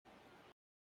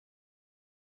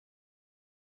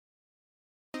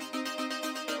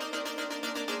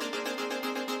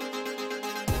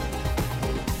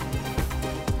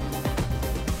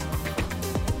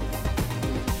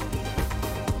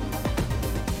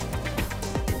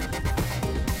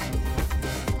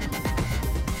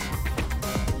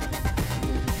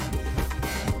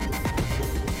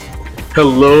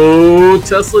Hello,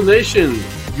 Tesla Nation.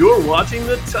 You're watching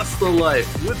The Tesla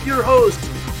Life with your host,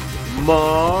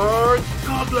 Mark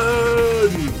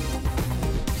Goblin.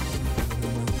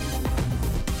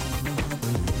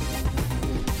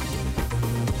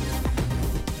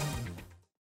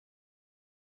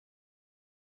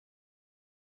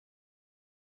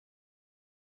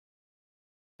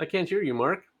 I can't hear you,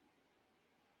 Mark.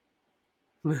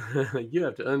 You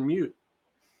have to unmute.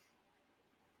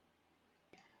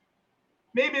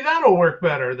 Maybe that'll work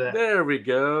better then. There we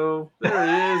go. There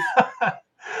he is.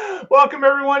 Welcome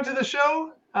everyone to the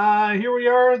show. Here we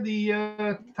are,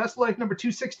 the Tesla Life number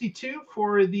 262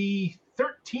 for the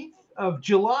 13th of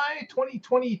July,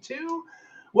 2022.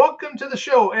 Welcome to the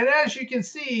show. And as you can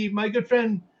see, my good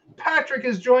friend Patrick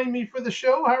has joined me for the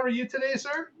show. How are you today,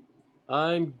 sir?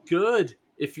 I'm good.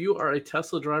 If you are a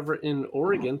Tesla driver in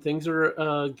Oregon, things are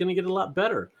going to get a lot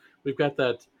better. We've got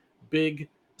that big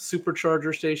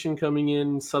supercharger station coming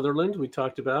in Sutherland we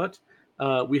talked about.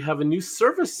 We have a new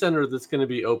service center that's going to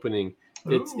be opening.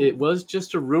 It was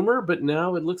just a rumor, but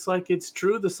now it looks like it's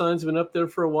true. The sign's been up there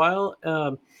for a while.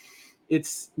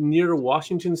 It's near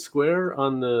Washington Square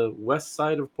on the west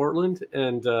side of Portland.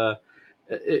 And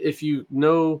if you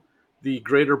know the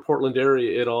greater Portland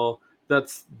area at all,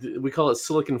 we call it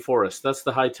Silicon Forest. That's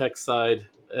the high-tech side.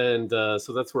 And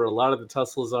so that's where a lot of the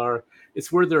Teslas are. It's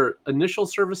where their initial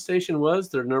service station was.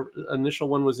 Their initial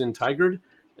one was in Tigard.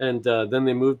 And then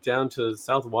they moved down to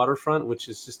South Waterfront, which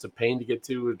is just a pain to get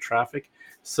to with traffic.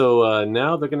 So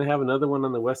now they're going to have another one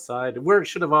on the west side, where it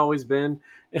should have always been.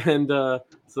 And so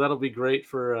that'll be great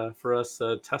for us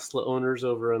Tesla owners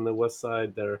over on the west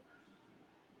side there.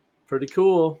 Pretty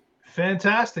cool.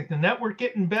 Fantastic. The network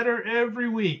getting better every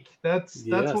week. That's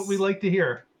what we like to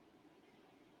hear.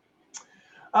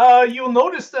 You'll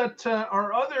notice that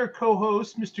our other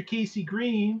co-host, Mr. Casey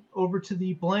Green, over to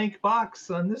the blank box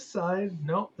on this side,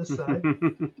 this side,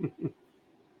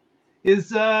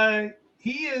 he's in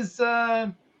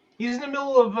the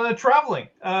middle of traveling.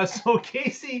 So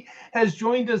Casey has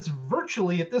joined us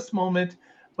virtually at this moment.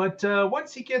 But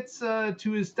once he gets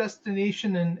to his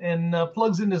destination and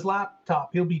plugs in his laptop,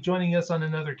 he'll be joining us on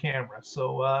another camera.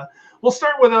 So we'll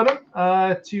start without him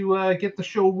to get the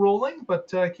show rolling.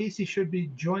 But Casey should be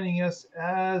joining us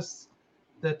as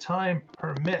the time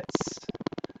permits.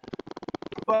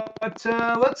 But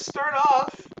let's start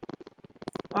off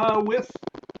with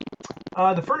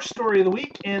the first story of the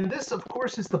week. And this, of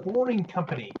course, is the Boring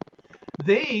Company.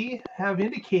 They have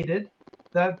indicated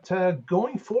that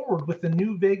going forward with the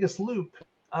new Vegas Loop,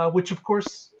 which of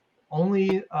course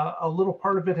only a little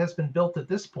part of it has been built at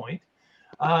this point,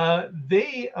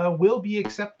 they will be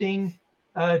accepting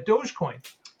Dogecoin.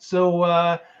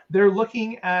 So they're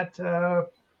looking at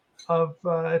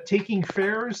taking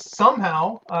fares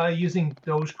somehow using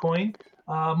Dogecoin,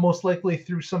 most likely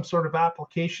through some sort of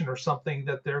application or something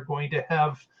that they're going to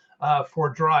have for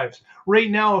drives.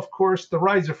 Right now, of course, the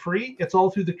rides are free. It's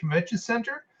all through the convention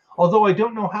center. Although I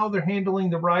don't know how they're handling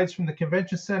the rides from the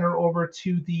convention center over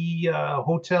to the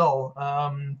hotel,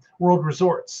 World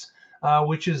Resorts,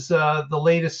 which is the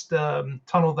latest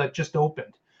tunnel that just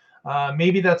opened.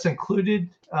 Maybe that's included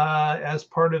as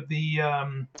part of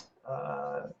the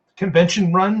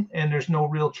convention run, and there's no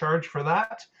real charge for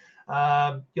that.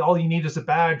 All you need is a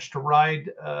badge to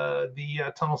ride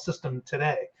the tunnel system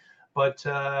today. But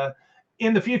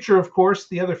in the future, of course,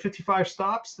 the other 55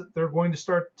 stops that they're going to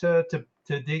start to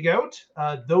dig out,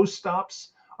 those stops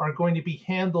are going to be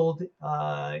handled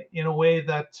in a way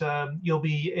that you'll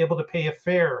be able to pay a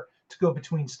fare to go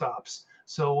between stops.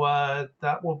 So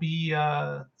that will be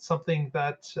something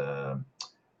that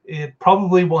it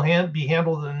probably will be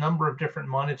handled in a number of different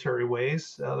monetary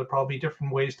ways. There'll probably be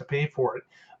different ways to pay for it.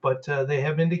 But they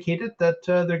have indicated that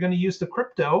they're going to use the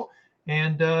crypto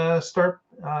and start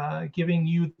giving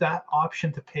you that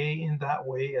option to pay in that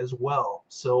way as well.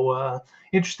 So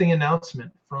interesting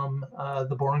announcement from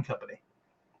the Boring Company.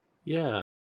 Yeah.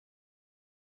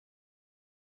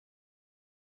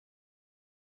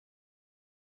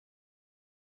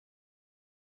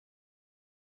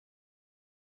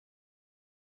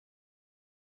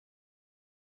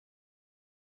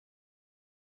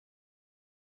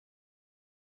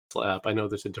 App. I know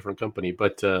there's a different company,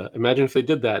 but imagine if they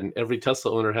did that and every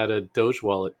Tesla owner had a Doge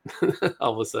wallet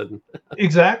all of a sudden.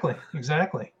 Exactly.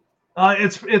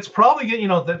 It's probably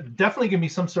definitely going to be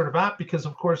some sort of app, because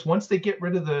of course once they get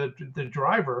rid of the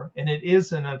driver and it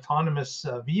is an autonomous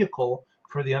vehicle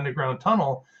for the underground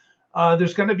tunnel,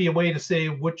 there's going to be a way to say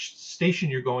which station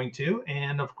you're going to,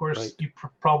 and of course you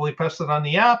probably press it on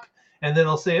the app, and then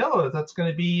it'll say, oh, that's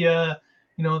going to be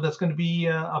that's going to be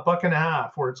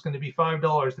 $1.50, or it's going to be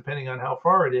 $5, depending on how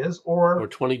far it is, or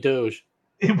 20 Doge.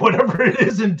 Whatever it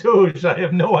is in Doge. I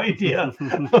have no idea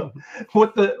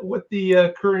what the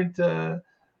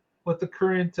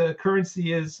current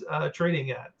currency is trading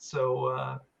at.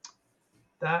 So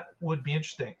that would be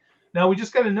interesting. Now, we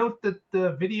just got to note that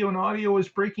the video and audio is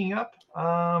breaking up.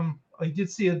 I did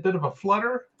see a bit of a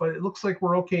flutter, but it looks like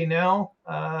we're okay now.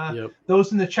 Yep.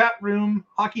 Those in the chat room,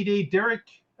 Hockey Day, Derek,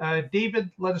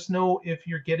 David, let us know if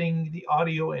you're getting the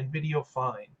audio and video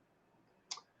fine.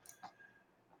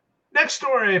 Next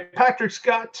story, Patrick's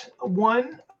got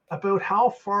one about how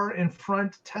far in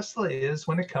front Tesla is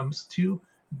when it comes to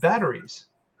batteries.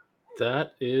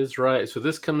 That is right. So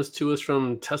this comes to us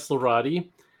from Teslarati,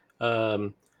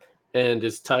 and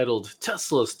it's titled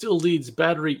 "Tesla Still Leads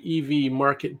Battery EV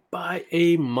Market by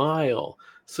a Mile."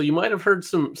 So you might have heard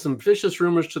some vicious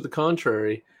rumors to the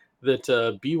contrary that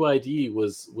BYD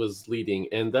was leading,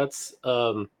 and that's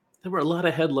there were a lot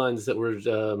of headlines that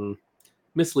were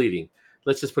misleading.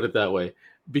 Let's just put it that way,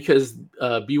 because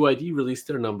BYD released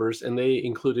their numbers and they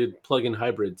included plug-in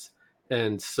hybrids.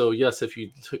 And so, yes, if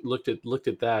you looked at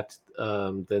that,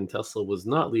 then Tesla was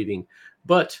not leading.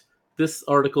 But this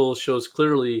article shows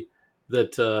clearly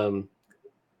that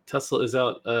Tesla is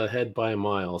out ahead by a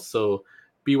mile. So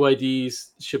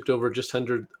BYD's shipped over just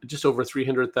over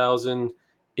 300,000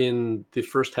 in the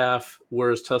first half,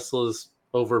 whereas Tesla's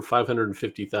over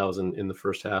 550,000 in the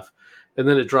first half. And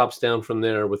then it drops down from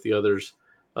there with the others,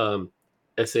 SAIC,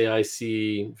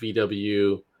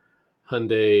 VW,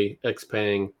 Hyundai,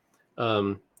 XPeng,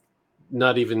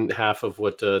 not even half of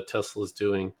what Tesla is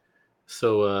doing.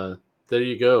 So there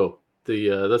you go.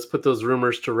 Let's put those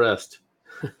rumors to rest.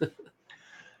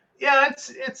 Yeah,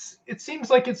 it seems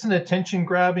like it's an attention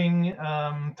grabbing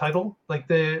title, like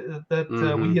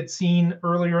we had seen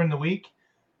earlier in the week.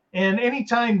 And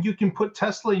anytime you can put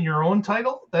Tesla in your own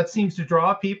title, that seems to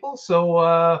draw people. So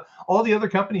all the other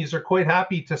companies are quite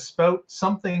happy to spout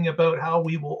something about how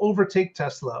we will overtake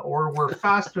Tesla, or we're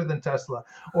faster than Tesla,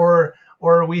 or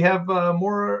we have a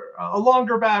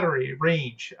longer battery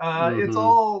range.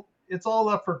 It's all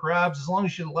up for grabs. As long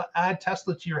as you add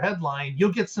Tesla to your headline,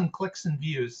 you'll get some clicks and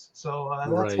views. So that's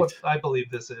right. What I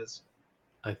believe this is.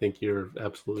 I think you're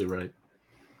absolutely right.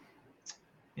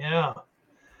 Yeah.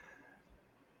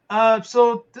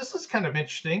 So this is kind of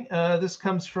interesting. This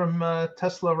comes from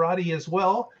Teslarati as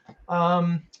well.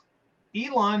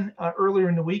 Elon earlier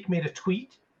in the week made a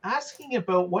tweet asking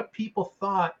about what people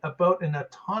thought about an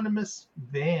autonomous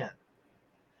van.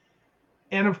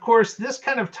 And of course, this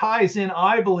kind of ties in,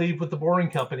 I believe, with the Boring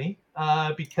Company,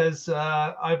 because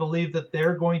I believe that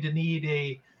they're going to need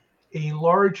a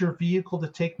larger vehicle to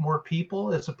take more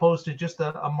people as opposed to just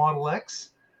a Model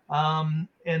X.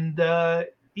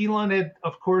 Elon had,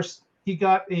 of course, he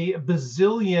got a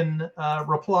bazillion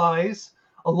replies,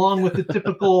 along with the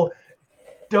typical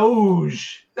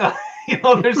Doge.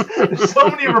 There's so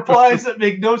many replies that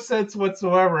make no sense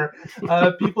whatsoever.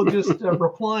 People just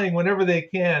replying whenever they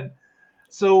can.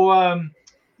 So,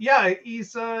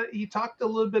 he talked a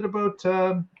little bit about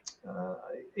a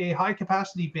high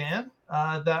capacity van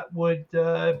that would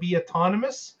be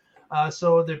autonomous.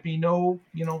 So there'd be no,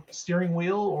 steering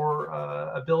wheel or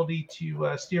ability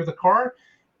to steer the car.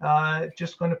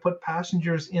 Just going to put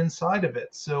passengers inside of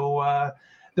it. So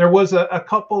there was a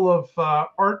couple of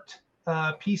art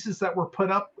pieces that were put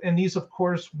up, and these, of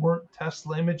course, weren't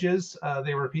Tesla images.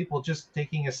 They were people just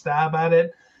taking a stab at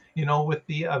it, with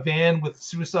a van with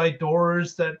suicide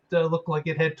doors that looked like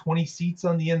it had 20 seats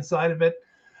on the inside of it.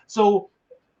 So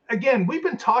again, we've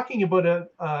been talking about a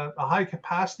high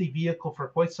capacity vehicle for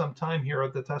quite some time here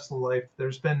at the Tesla Life.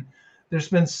 There's been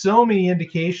so many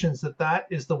indications that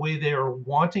is the way they are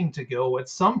wanting to go at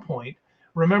some point.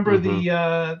 Remember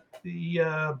the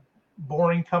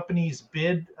Boring Company's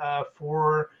bid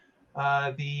for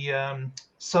the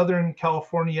Southern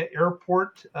California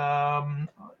Airport,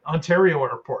 Ontario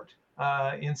Airport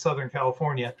in Southern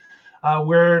California,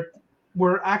 where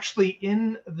we're actually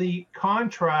in the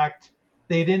contract.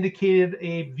 They'd indicated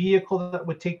a vehicle that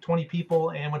would take 20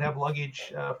 people and would have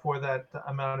luggage for that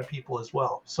amount of people as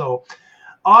well. So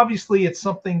obviously it's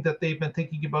something that they've been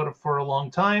thinking about for a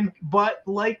long time. But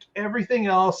like everything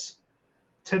else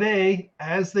today,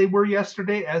 as they were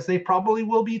yesterday, as they probably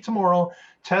will be tomorrow,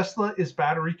 Tesla is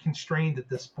battery constrained at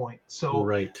this point. So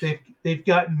right. They've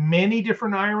got many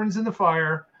different irons in the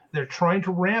fire. They're trying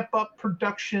to ramp up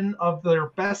production of their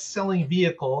best-selling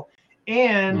vehicle.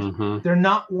 And they're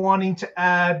not wanting to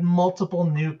add multiple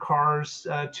new cars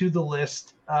to the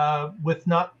list with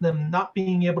them not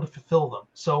being able to fulfill them.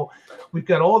 So we've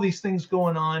got all these things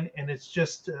going on, and it's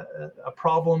just a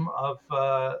problem of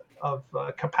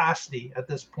capacity at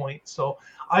this point. So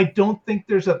I don't think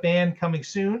there's a ban coming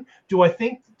soon. Do I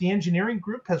think the engineering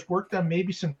group has worked on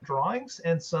maybe some drawings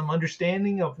and some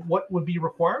understanding of what would be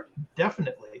required?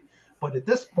 Definitely. But at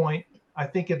this point, I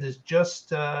think it is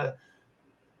just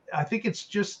it's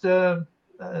just a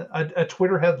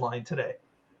Twitter headline today.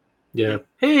 Yeah.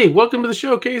 Hey, welcome to the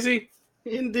show, Casey.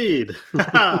 Indeed.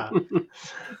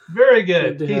 Very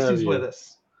good. Casey's with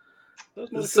us.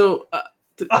 So,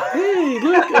 hey,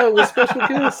 look, with special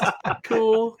guest.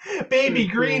 Cool. Baby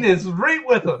Green is right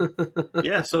with him.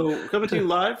 Yeah, so coming to you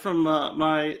live from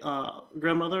my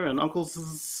grandmother and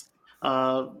uncle's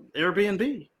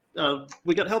Airbnb.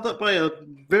 We got held up by a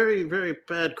very, very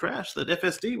bad crash that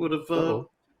FSD would have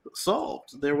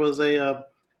solved. There was a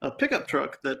pickup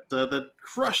truck that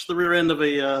crushed the rear end of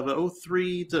an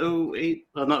 03 to 08,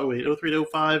 not 08, 03 to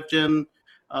 05 gen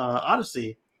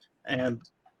Odyssey. And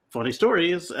funny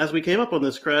story is, as we came up on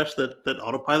this crash that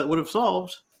autopilot would have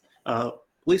solved,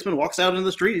 policeman walks out into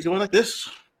the street. He's going like this,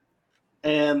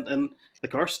 and the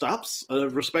car stops a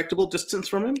respectable distance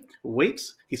from him,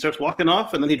 waits. He starts walking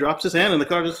off, and then he drops his hand, and the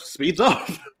car just speeds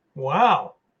off.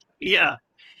 Wow. Yeah.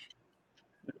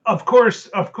 Of course,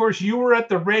 you were at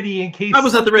the ready in case I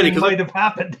was at the ready because might have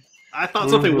happened. I thought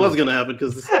something was going to happen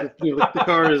because the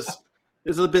car is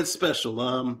a bit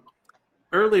special.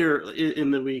 Earlier in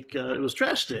the week, it was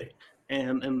trash day,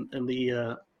 and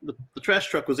the trash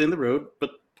truck was in the road,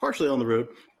 but partially on the road,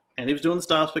 and he was doing the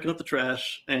stops, picking up the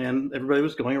trash, and everybody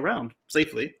was going around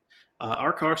safely.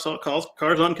 Our car saw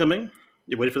cars oncoming.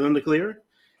 It waited for them to clear.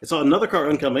 It saw another car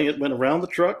oncoming. It went around the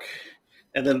truck,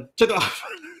 and then took off.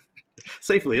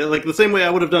 Safely, like the same way I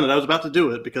would have done it. I was about to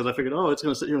do it because I figured, it's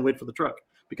going to sit here and wait for the truck,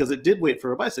 because it did wait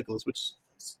for a bicyclist, which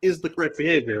is the correct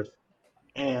behavior.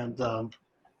 And for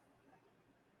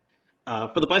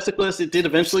the bicyclists, it did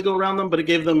eventually go around them, but it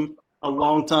gave them a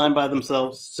long time by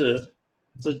themselves to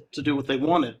do what they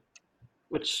wanted,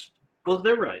 which was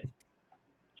their right.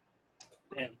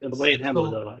 And the way it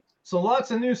handled it. So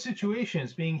lots of new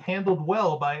situations being handled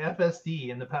well by FSD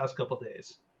in the past couple of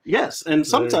days. Yes, and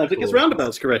sometimes it gets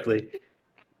roundabouts correctly.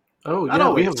 Oh, yeah,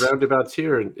 we have roundabouts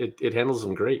here, and it handles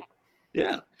them great.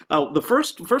 Yeah. The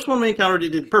first one we encountered, it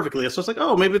did perfectly. So it's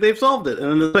like, maybe they've solved it.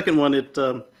 And then the second one, it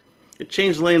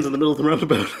changed lanes in the middle of the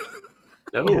roundabout.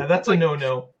 Oh. Yeah, that's a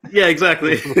no-no. Yeah,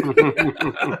 exactly.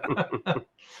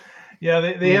 Yeah,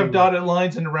 they have dotted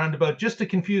lines in the roundabout just to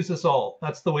confuse us all.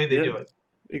 That's the way they do it.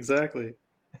 Exactly.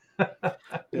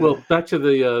 Well, back to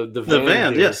the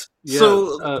van. Yes. Yeah,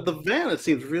 so the van, it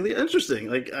seems really interesting.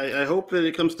 Like I hope that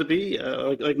it comes to be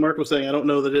like Mark was saying. I don't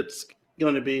know that it's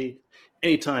going to be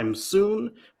anytime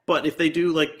soon, but if they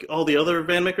do like all the other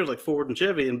van makers like Ford and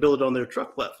Chevy and build it on their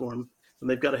truck platform, then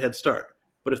they've got a head start.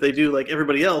 But if they do like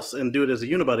everybody else and do it as a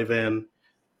unibody van,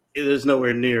 it is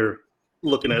nowhere near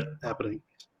looking at happening.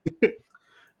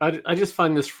 I just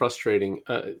find this frustrating.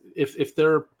 If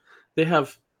they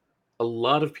have a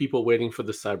lot of people waiting for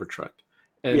the Cybertruck.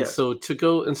 And so to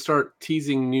go and start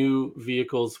teasing new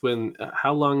vehicles when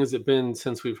how long has it been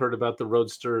since we've heard about the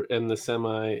Roadster and the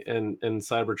Semi and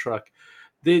Cybertruck?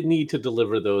 They need to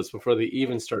deliver those before they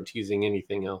even start teasing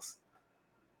anything else.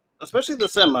 Especially the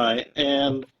Semi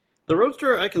and the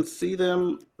Roadster. I can see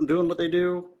them doing what they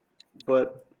do,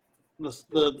 but the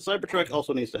Cybertruck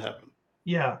also needs to happen.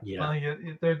 Yeah.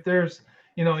 There's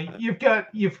you've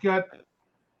got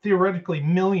theoretically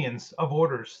millions of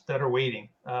orders that are waiting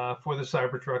for the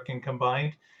Cybertruck, and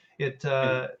combined,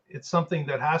 it's something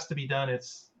that has to be done.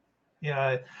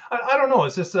 I don't know.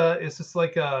 Is this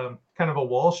like a kind of a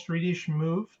Wall Street-ish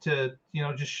move to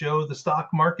just show the stock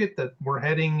market that we're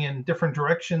heading in different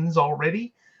directions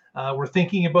already? We're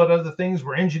thinking about other things.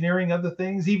 We're engineering other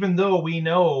things, even though we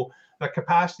know the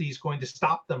capacity is going to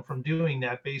stop them from doing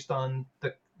that based on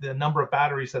the number of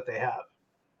batteries that they have.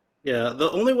 Yeah, the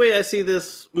only way I see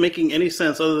this making any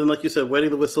sense, other than like you said,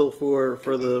 wetting the whistle for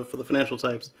the financial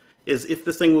types, is if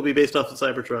this thing will be based off the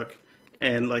Cybertruck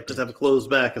and like just have a closed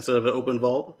back instead of an open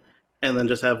vault, and then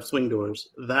just have swing doors.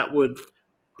 That would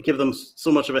give them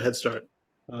so much of a head start.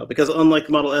 Because unlike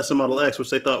Model S and Model X,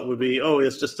 which they thought would be,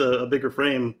 it's just a bigger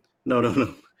frame. No.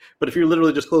 But if you're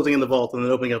literally just closing in the vault and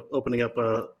then opening up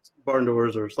barn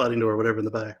doors or sliding door or whatever in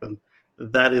the back, then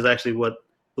that is actually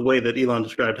the way that Elon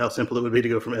described how simple it would be to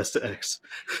go from S to X.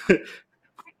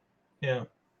 Yeah.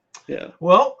 Yeah.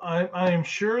 Well, I'm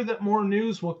sure that more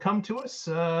news will come to us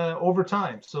over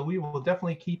time. So we will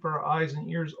definitely keep our eyes and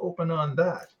ears open on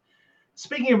that.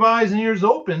 Speaking of eyes and ears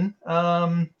open,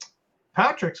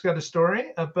 Patrick's got a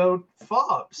story about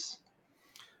fobs.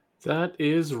 That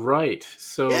is right.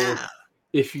 So Yeah.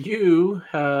 if you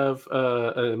have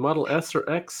a Model S or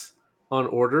X on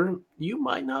order, you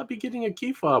might not be getting a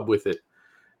key fob with it.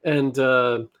 And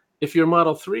if you're a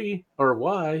Model 3 or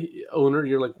Y owner,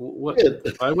 you're like, what?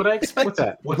 Good. Why would I expect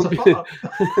that? What's a fob?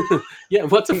 Yeah,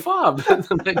 what's a fob?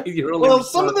 Your only Well,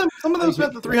 some of response- them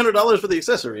spent the $300 for the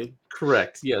accessory.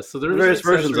 Correct. Yes. So there's Various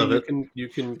an accessory versions of it. you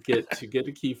can get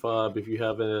a key fob if you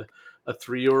have a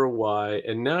 3 or a Y,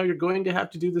 and now you're going to have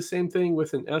to do the same thing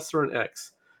with an S or an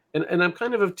X. And I'm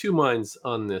kind of two minds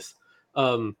on this.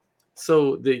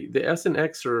 So the S and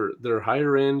X they're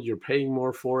higher end. You're paying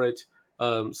more for it.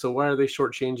 So why are they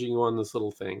shortchanging you on this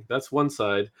little thing? That's one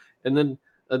side. And then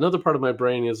another part of my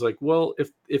brain is like, well,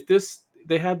 if this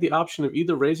they had the option of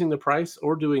either raising the price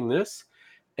or doing this,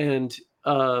 and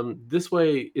this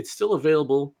way it's still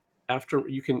available after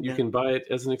you can buy it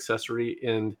as an accessory,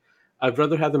 and I'd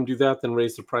rather have them do that than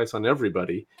raise the price on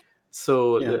everybody.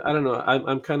 So I don't know.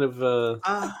 I'm kind of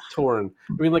torn.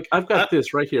 I mean, like I've got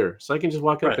this right here, so I can just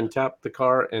walk up and tap the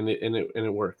car, and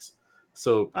it works.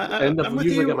 So I end up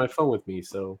usually got my phone with me.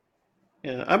 So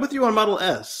yeah, I'm with you on Model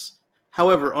S.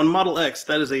 However, on Model X,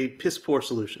 that is a piss poor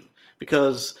solution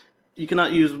because you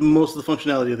cannot use most of the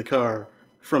functionality of the car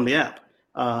from the app.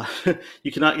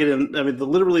 You cannot get in. I mean,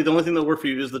 literally the only thing that will work for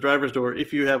you is the driver's door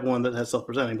if you have one that has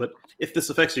self-presenting. But if this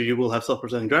affects you, you will have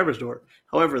self-presenting driver's door.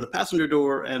 However, the passenger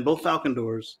door and both Falcon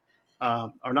doors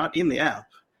are not in the app,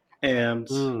 and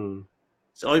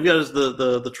so all you've got is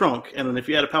the trunk. And then if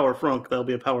you add a power frunk, that'll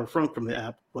be a power frunk from the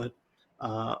app. But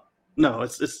no,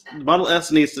 it's Model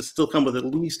S needs to still come with at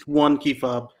least one key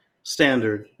fob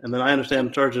standard, and then I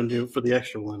understand charging you for the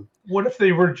extra one. What if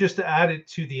they were just to add it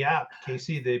to the app,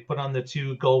 Casey? They put on the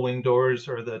 2 Gullwing doors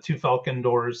or the 2 Falcon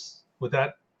doors. Would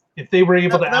that, if they were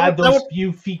able to add those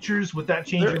few features, would that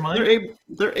change your mind?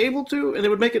 They're able to, and it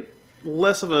would make it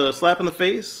less of a slap in the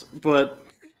face. But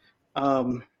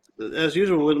as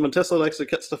usual, when Tesla likes to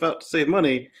cut stuff out to save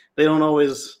money, they don't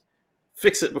always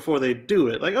fix it before they do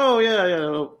it. Like, oh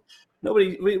yeah.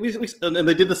 Nobody, and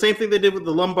they did the same thing they did with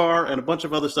the lumbar and a bunch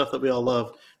of other stuff that we all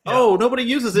love. Yeah. Oh, nobody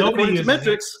uses it according to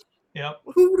metrics. Yeah.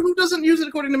 Who doesn't use it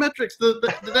according to metrics? The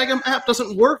daggum app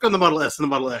doesn't work on the Model S and the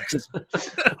Model X.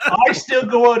 I still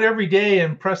go out every day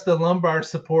and press the lumbar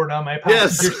support on my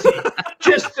passenger seat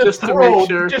just to throw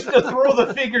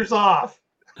the figures off.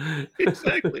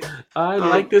 Exactly. I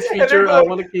like this feature. I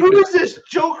want to keep it. Who's this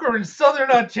joker in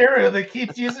Southern Ontario that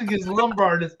keeps using his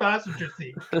lumbar in his passenger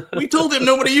seat? We told him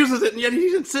nobody uses it, and yet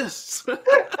he insists.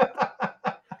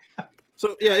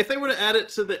 So yeah, if they were to add it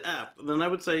to the app, then I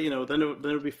would say, then it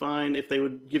would be fine if they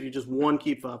would give you just one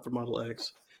key fob for Model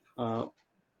X,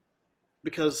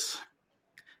 because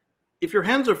if your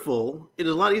hands are full, it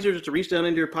is a lot easier just to reach down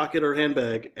into your pocket or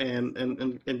handbag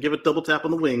and give it double tap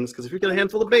on the wings. Because if you've got a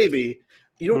handful of baby,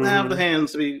 you don't have the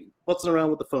hands to be futzing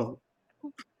around with the phone.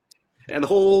 And the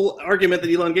whole argument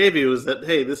that Elon gave you is that,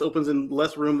 hey, this opens in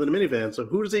less room than a minivan. So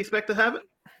who does he expect to have it?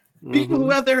 People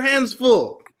who have their hands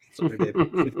full. Sorry,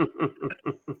 baby.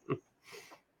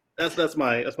 That's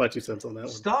my 2 cents on that one.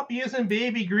 Stop using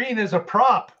baby green as a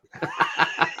prop.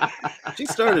 She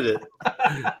started it.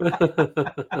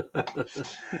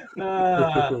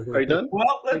 Are you done?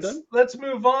 Well, let's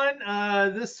move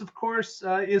on. This, of course,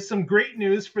 is some great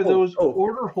news for those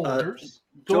order holders.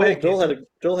 Joel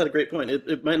had a great point.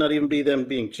 It might not even be them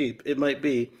being cheap. It might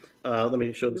be. Let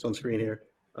me show this on screen here.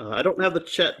 I don't have the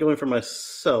chat going for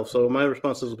myself, so my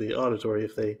responses will be auditory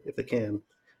if they can.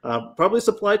 Probably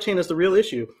supply chain is the real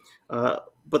issue,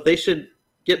 but they should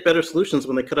get better solutions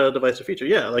when they cut out a device or feature.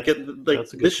 Yeah,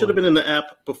 this should have been in the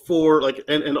app before,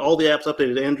 and all the apps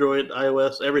updated, Android,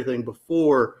 iOS, everything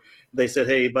before they said,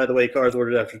 hey, by the way, cars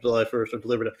ordered after July 1st or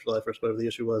delivered after July 1st, whatever the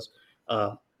issue was,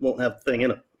 won't have the thing in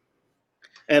them.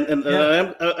 And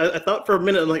I thought for a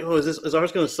minute, I'm like, oh, is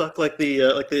ours going to suck like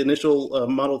the initial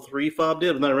Model 3 fob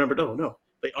did? And then I remembered, oh no,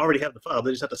 they already have the fob.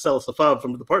 They just have to sell us the fob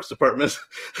from the parts department,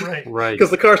 right?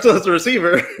 Because the car still has the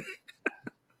receiver.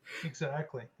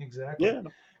 Exactly. Yeah.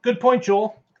 Good point,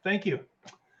 Joel. Thank you.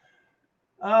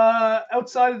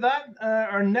 Outside of that,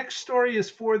 our next story is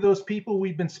for those people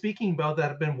we've been speaking about that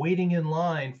have been waiting in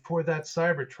line for that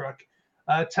Cybertruck.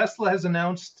 Tesla has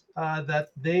announced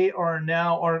that they are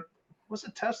now, was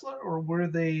it Tesla or were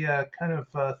they kind of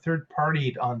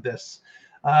third-partied on this?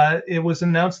 It was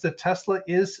announced that Tesla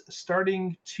is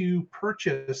starting to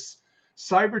purchase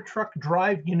Cybertruck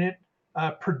drive unit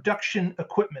production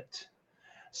equipment.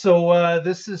 So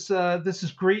this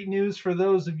is great news for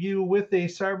those of you with a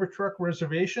Cybertruck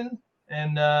reservation,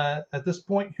 and at this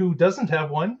point, who doesn't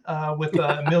have one with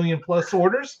a million plus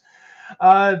orders.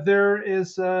 There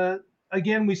is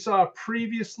again, we saw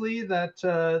previously that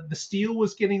the steel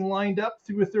was getting lined up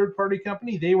through a third-party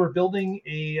company. They were building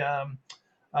a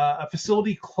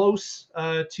facility close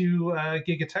to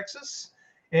Giga Texas.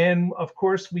 And of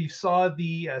course, we saw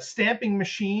the stamping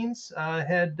machines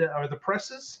or the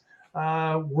presses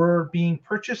were being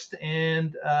purchased,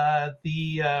 and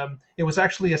it was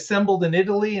actually assembled in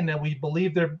Italy, and then we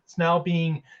believe it's now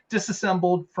being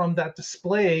disassembled from that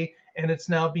display, and it's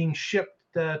now being shipped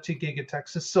to Giga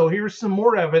Texas. So here's some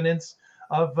more evidence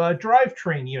of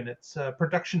drivetrain units,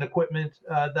 production equipment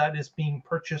that is being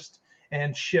purchased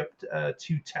and shipped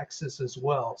to Texas as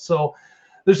well. So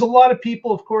there's a lot of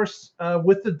people, of course,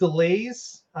 with the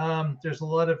delays. There's a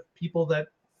lot of people that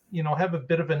have a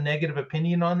bit of a negative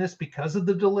opinion on this because of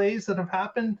the delays that have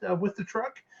happened with the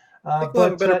truck.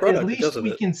 But at least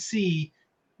we can see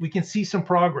some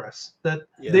progress that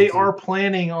they are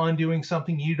planning on doing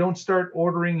something. You don't start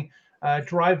ordering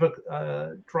drive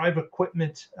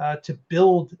equipment to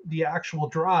build the actual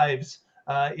drives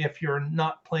if you're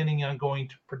not planning on going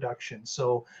to production.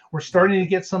 So we're starting to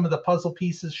get some of the puzzle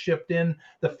pieces shipped in.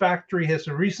 The factory has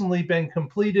recently been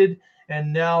completed,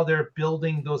 and now they're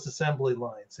building those assembly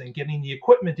lines and getting the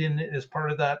equipment in as part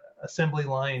of that assembly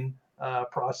line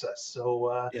process.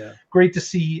 So great to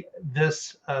see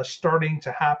this starting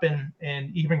to happen,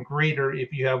 and even greater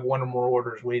if you have one or more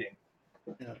orders waiting.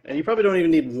 Yeah, and you probably don't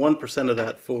even need 1% of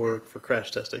that for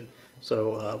crash testing.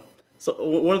 So so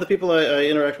one of the people I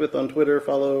interact with on Twitter,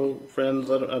 follow, friends,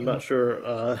 I'm not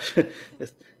sure,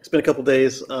 it's been a couple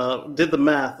days, did the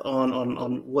math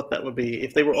on what that would be.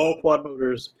 If they were all quad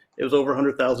motors, it was over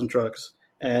 100,000 trucks.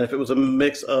 And if it was a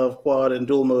mix of quad and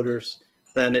dual motors,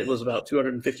 then it was about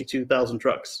 252,000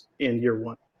 trucks in year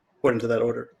one, according to that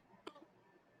order.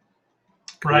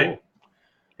 Right.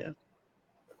 Yeah.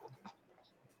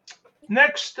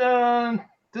 Next,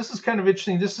 this is kind of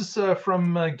interesting. This is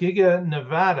from Giga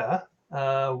Nevada.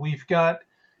 We've got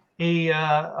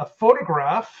a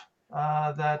photograph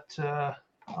that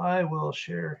I will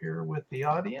share here with the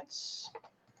audience.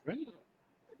 Right.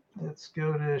 Let's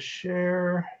go to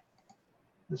share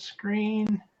the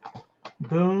screen.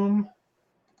 Boom.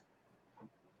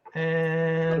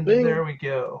 And there we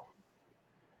go.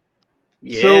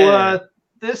 Yeah. So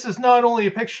this is not only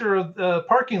a picture of the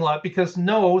parking lot, because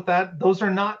those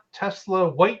are not Tesla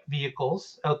white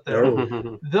vehicles out there.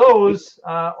 No. Those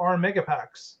are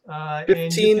megapacks.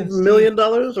 $15 million or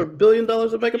 $1 billion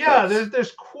of megapacks? Yeah,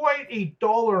 there's quite a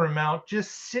dollar amount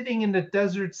just sitting in the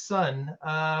desert sun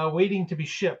waiting to be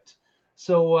shipped.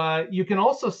 So you can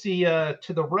also see to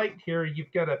the right here,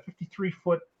 you've got a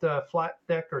 53-foot flat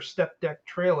deck or step deck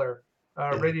trailer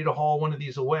ready to haul one of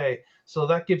these away. So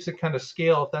that gives it kind of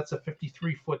scale. If that's a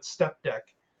 53-foot step deck,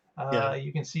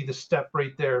 you can see the step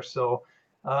right there. So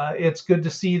it's good to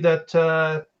see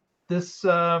that this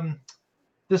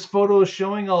photo is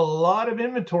showing a lot of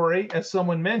inventory, as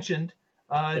someone mentioned,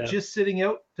 just sitting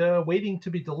out waiting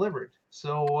to be delivered.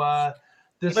 So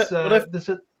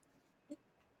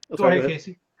Go ahead,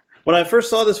 Casey. When I first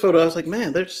saw this photo, I was like,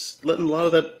 man, they're just letting a lot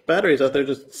of that batteries out there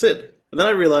just sit. And then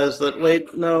I realized that,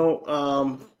 wait,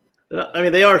 no, I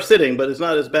mean, they are sitting, but it's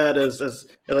not as bad as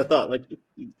I thought. Like,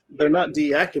 they're not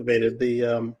deactivated.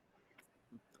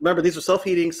 Remember, these are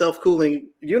self-heating, self-cooling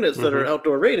units that are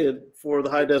outdoor rated for the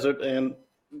high desert and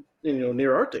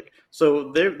near Arctic.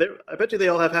 So I bet you they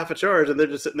all have half a charge, and they're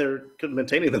just sitting there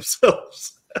maintaining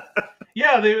themselves.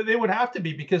 Yeah, they would have to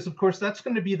be, because, of course, that's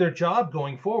going to be their job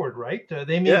going forward, right?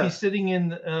 They may be sitting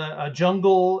in a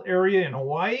jungle area in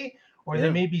Hawaii, or they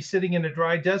may be sitting in a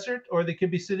dry desert, or they could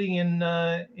be sitting in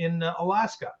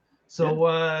Alaska.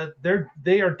 So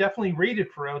they are definitely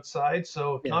rated for outside,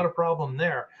 so not a problem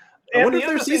there. I wonder if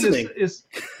they're seasoning.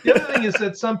 The other thing is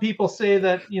that some people say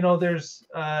that there's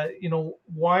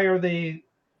why are they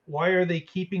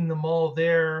keeping them all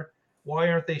there? Why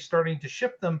aren't they starting to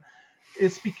ship them?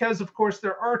 It's because, of course,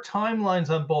 there are timelines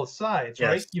on both sides,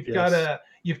 right? You've got a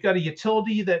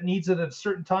utility that needs it at a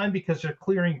certain time because they're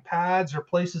clearing pads or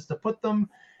places to put them,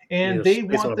 and they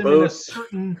want them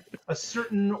in a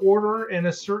certain order and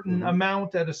a certain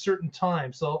amount at a certain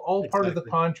time. So all part of the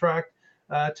contract.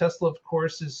 Tesla, of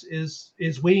course,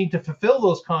 is waiting to fulfill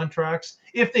those contracts.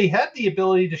 If they had the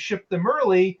ability to ship them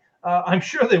early, I'm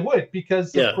sure they would,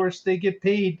 because of course they get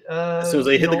paid as soon as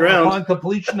they hit the ground upon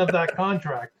completion of that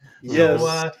contract. Yes.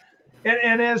 So,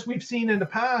 and as we've seen in the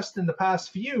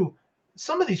past few,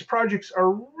 some of these projects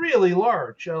are really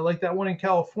large, like that one in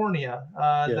California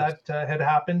that had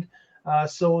happened.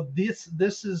 So this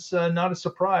is not a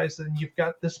surprise, and you've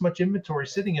got this much inventory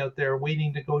sitting out there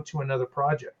waiting to go to another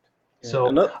project.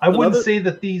 So I wouldn't say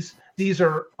that these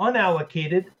are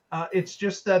unallocated. It's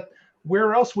just that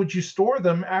where else would you store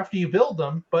them after you build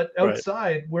them, but Right.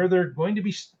 outside where they're going to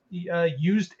be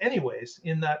used anyways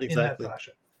in that Exactly.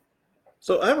 fashion.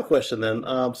 So I have a question then.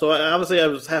 So obviously I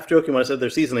was half joking when I said they're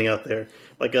seasoning out there,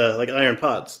 like iron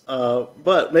pots.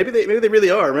 But maybe they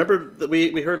really are. Remember that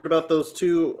we heard about those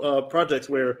two projects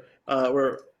where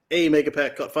a mega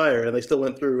pack caught fire and they still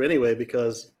went through anyway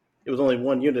because it was only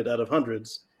one unit out of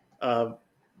hundreds.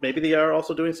 Maybe they are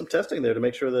also doing some testing there to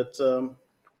make sure that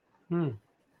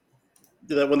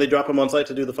that when they drop them on site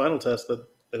to do the final test, that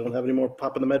they don't have any more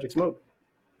pop in the magic smoke.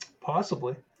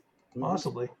 Possibly.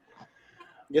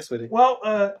 Yes, sweetie.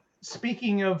 Well,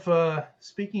 speaking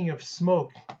of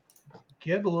smoke,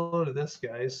 get a load of this,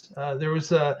 guys. There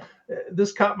was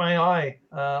this caught my eye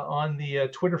on the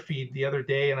Twitter feed the other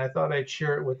day, and I thought I'd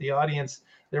share it with the audience.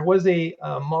 There was a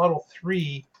Model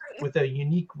 3 with a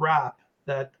unique wrap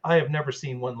that I have never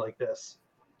seen one like this.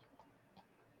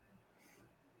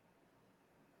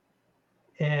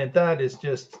 And that is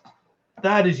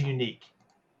unique.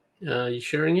 You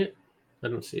sharing it? I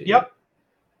don't see it. Yet.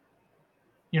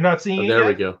 You're not seeing it there yet?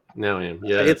 we go. Now I am.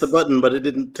 Yeah. I hit the button, but it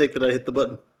didn't take that I hit the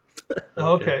button.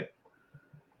 Okay.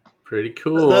 Pretty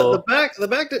cool. The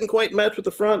back didn't quite match with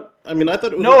the front. I mean, I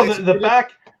thought it was No,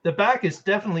 the back is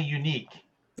definitely unique.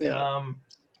 Yeah.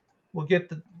 We'll get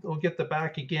the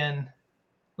back again.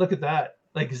 Look at that,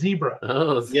 like zebra.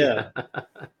 Oh yeah.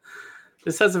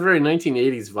 This has a very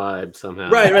 1980s vibe somehow.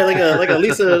 Right, like a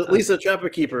Lisa Trapper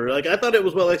Keeper. Like I thought it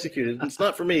was well executed. It's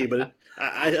not for me, but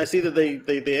I see that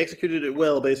they executed it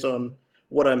well based on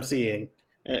what I'm seeing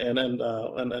and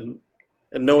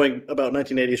knowing about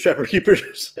 1980s Trapper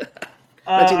Keepers.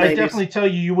 I definitely tell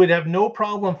you would have no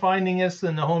problem finding us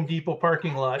in the Home Depot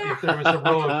parking lot if there was a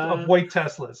row of white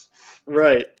Teslas.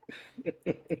 Right.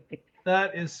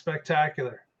 That is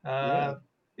spectacular. Yeah.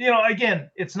 Again,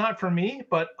 it's not for me,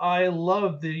 but I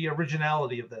love the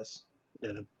originality of this.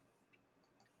 Yeah.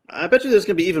 I bet you there's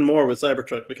going to be even more with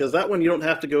Cybertruck because that one you don't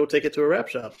have to go take it to a wrap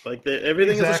shop. Like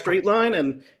everything is a straight line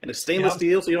and it's stainless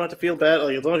steel, so you don't have to feel bad.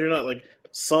 Like as long as you're not like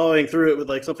sawing through it with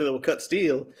like something that will cut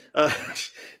steel,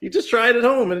 you just try it at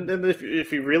home, and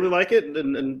if you really like it,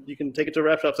 and you can take it to a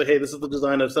wrap shop. Say, hey, this is the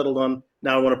design I've settled on.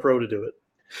 Now I want a pro to do it.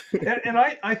 And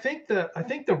I think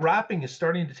the wrapping is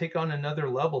starting to take on another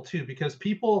level too, because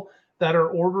people that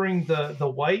are ordering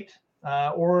the white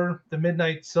or the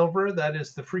midnight silver, that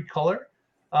is the free color.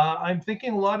 I'm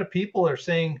thinking a lot of people are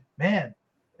saying, man,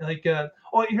 like,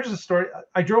 here's a story.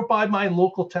 I drove by my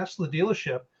local Tesla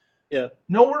dealership. Yeah.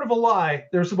 No word of a lie.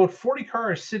 There's about 40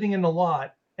 cars sitting in the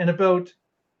lot, and about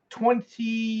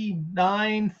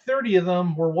 29, 30 of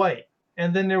them were white.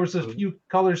 And then there was a few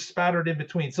colors spattered in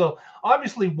between. So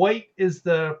obviously white is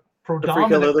the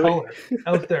predominant color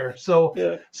out there. So,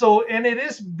 and it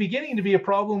is beginning to be a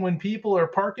problem when people are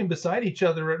parking beside each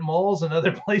other at malls and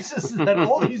other places that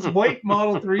all these white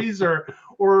Model 3s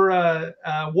or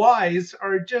Ys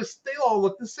are just, they all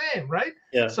look the same, right?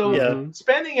 Yeah. So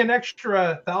spending an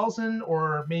extra $1,000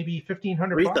 or maybe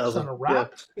 $1,500 on a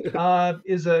wrap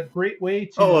is a great way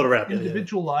to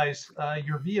individualize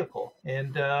your vehicle.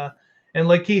 And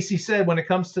like Casey said, when it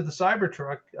comes to the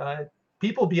Cybertruck,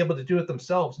 people be able to do it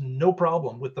themselves, no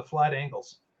problem with the flat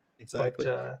angles. Exactly.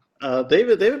 But,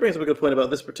 David brings up a good point about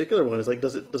this particular one. Is like,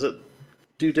 does it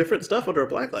do different stuff under a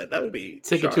black light? That would be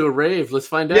take it to a rave. Let's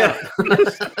find out.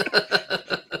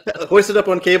 Hoist it up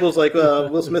on cables like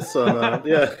Will Smith's son.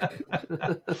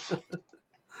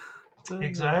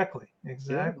 Exactly. Here's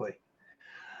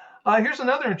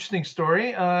another interesting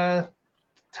story.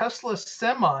 Tesla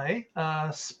Semi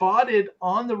spotted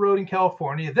on the road in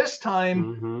California. This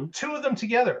time, two of them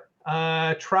together,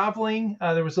 traveling.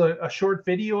 There was a short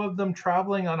video of them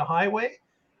traveling on a highway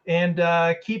and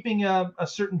keeping a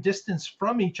certain distance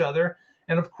from each other.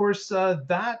 And of course,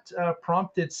 that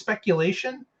prompted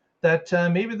speculation that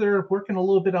maybe they're working a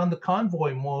little bit on the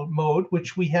convoy mode,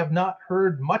 which we have not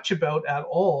heard much about at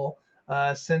all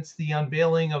since the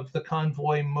unveiling of the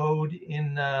convoy mode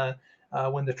in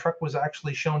when the truck was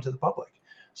actually shown to the public.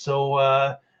 So,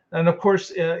 and of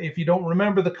course, if you don't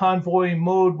remember, the convoy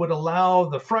mode would allow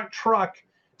the front truck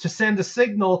to send a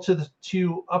signal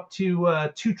to up to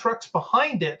two trucks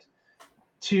behind it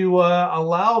to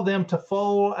allow them to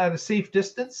follow at a safe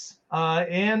distance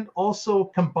and also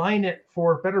combine it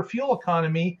for better fuel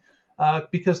economy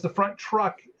because the front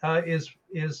truck is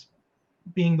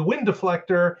being the wind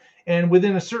deflector, and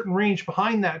within a certain range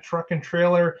behind that truck and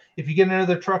trailer, if you get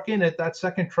another truck in it, that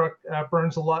second truck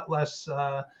burns a lot less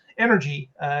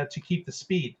energy to keep the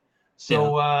speed.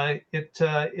 So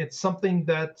it's something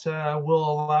that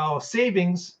will allow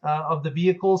savings of the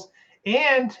vehicles,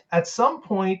 and at some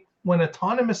point when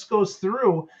autonomous goes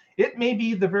through, it may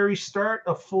be the very start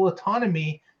of full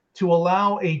autonomy to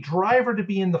allow a driver to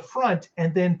be in the front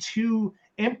and then 2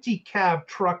 empty cab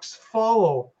trucks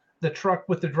follow the truck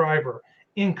with the driver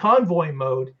in convoy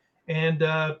mode, and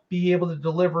be able to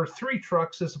deliver 3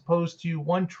 trucks as opposed to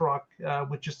 1 truck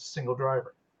with just a single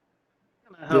driver.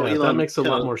 How Yeah, that Elon makes a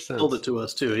lot kinda more sold sense. it to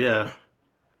us too. Yeah.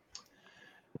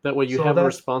 That way you So have a that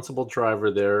responsible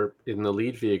driver there in the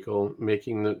lead vehicle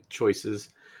making the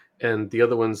choices, and the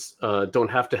other ones don't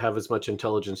have to have as much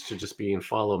intelligence to just be in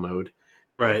follow mode.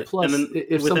 Right. And Plus, then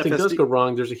if with something does FSD, go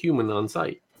wrong, there's a human on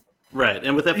site. right,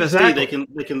 and with FSD, exactly.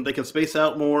 they can space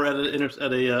out more at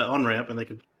a on ramp, and they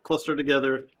can cluster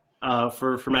together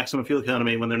for maximum fuel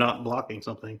economy when they're not blocking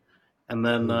something. And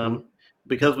then Mhm.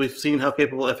 because we've seen how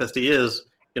capable FSD is,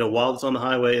 while it's on the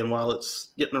highway and while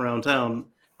it's getting around town,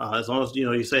 as long as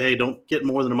you say, hey, don't get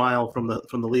more than a mile from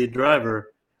the lead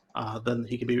driver, then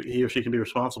he or she can be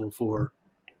responsible for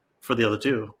the other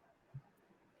 2.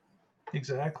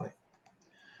 Exactly.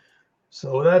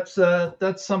 So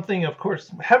that's something, of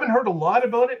course, haven't heard a lot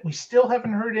about it. We still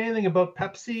haven't heard anything about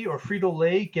Pepsi or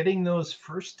Frito-Lay getting those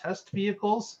first test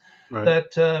vehicles. Right.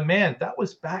 That man, that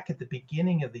was back at the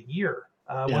beginning of the year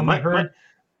Yeah. when we heard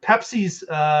Pepsi's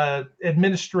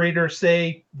administrator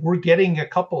say we're getting a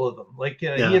couple of them. Like he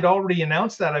Yeah. had already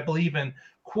announced that, I believe, in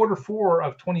Q4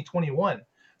 of 2021.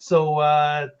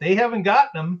 So they haven't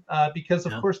gotten them because,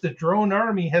 of Yeah. course, the drone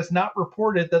army has not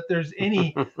reported that there's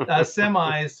any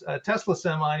semis, Tesla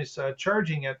semis,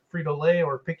 charging at Frito-Lay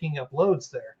or picking up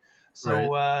loads there.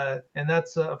 So and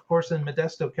that's of course in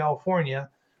Modesto, California.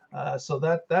 So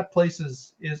that place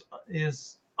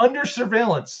is under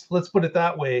surveillance. Let's put it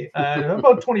that way.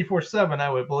 About 24/7, I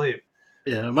would believe.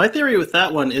 Yeah, my theory with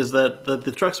that one is that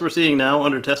the trucks we're seeing now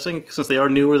under testing, since they are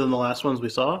newer than the last ones we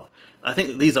saw, I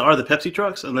think these are the Pepsi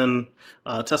trucks. And then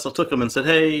Tesla took them and said,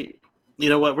 hey, you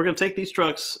know what? We're going to take these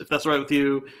trucks, if that's all right with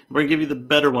you. We're going to give you the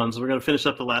better ones. We're going to finish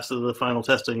up the last of the final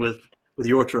testing with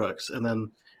your trucks. And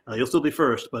then you'll still be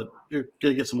first, but you're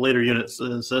going to get some later units.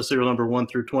 Instead of serial number 1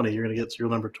 through 20, you're going to get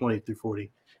serial number 20 through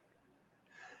 40.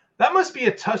 That must be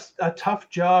a tough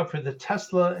job for the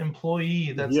Tesla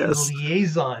employee that's the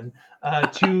liaison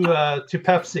to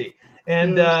Pepsi.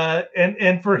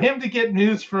 And for him to get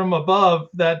news from above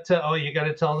that you got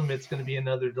to tell them it's going to be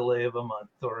another delay of a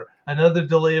month or another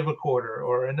delay of a quarter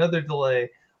or another delay.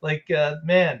 Like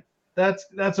man,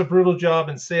 that's a brutal job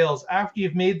in sales after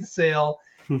you've made the sale.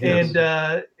 Yes.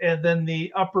 And then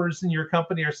the uppers in your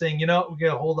company are saying, we got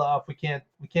to hold off. We can't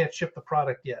ship the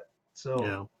product yet.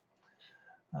 So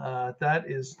that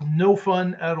is no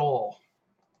fun at all.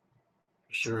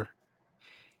 Sure.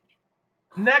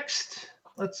 Next,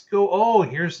 let's go. Oh,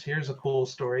 here's a cool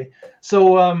story.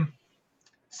 So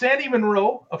Sandy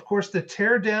Munro, of course, the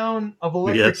teardown of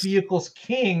electric vehicles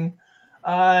king,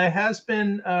 has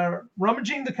been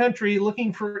rummaging the country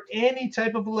looking for any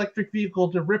type of electric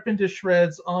vehicle to rip into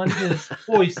shreds on his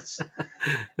hoists.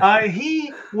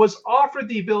 He was offered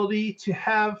the ability to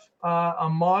have a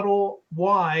Model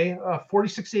Y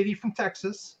 4680 from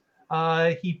Texas.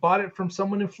 He bought it from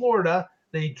someone in Florida.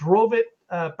 They drove it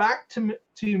back to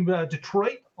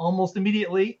Detroit almost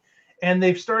immediately, and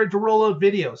they've started to roll out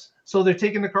videos. So they're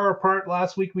taking the car apart.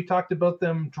 Last week, we talked about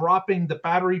them dropping the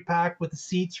battery pack with the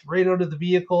seats right out of the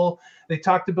vehicle. They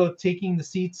talked about taking the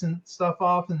seats and stuff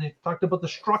off, and they talked about the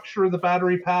structure of the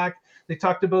battery pack. They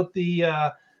talked about the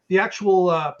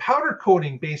actual powder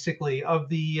coating, basically, of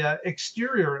the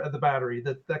exterior of the battery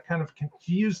that kind of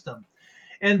confused them.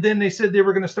 And then they said they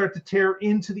were going to start to tear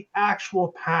into the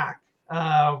actual pack.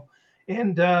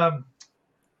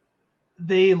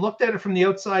 They looked at it from the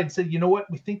outside and said, you know what,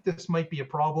 we think this might be a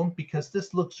problem because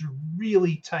this looks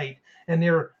really tight. And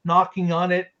they're knocking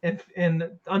on it and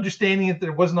understanding that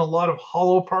there wasn't a lot of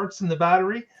hollow parts in the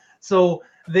battery. So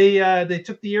they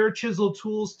took the air chisel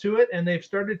tools to it and they've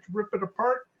started to rip it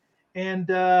apart. And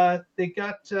they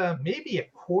got maybe a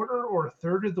quarter or a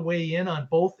third of the way in on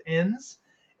both ends.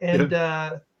 And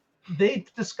they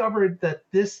discovered that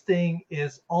this thing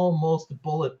is almost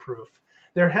bulletproof.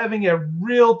 They're having a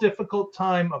real difficult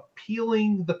time of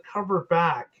peeling the cover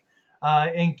back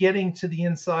and getting to the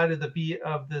inside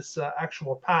of this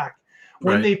actual pack.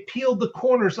 When they peeled the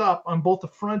corners up on both the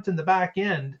front and the back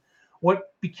end,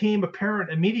 what became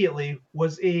apparent immediately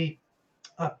was a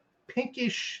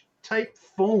pinkish type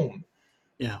foam.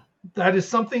 Yeah. That is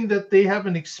something that they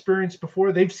haven't experienced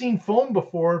before. They've seen foam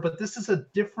before, but this is a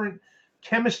different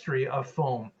chemistry of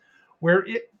foam where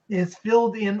it is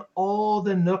filled in all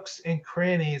the nooks and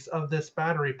crannies of this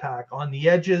battery pack on the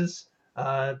edges,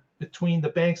 between the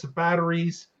banks of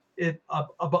batteries,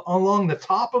 along the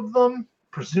top of them,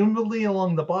 presumably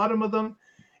along the bottom of them.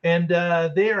 and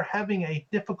they are having a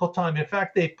difficult time. In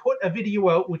fact, they put a video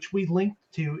out, which we linked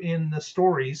to in the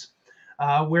stories,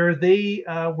 where they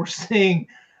were saying,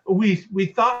 we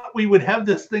thought we would have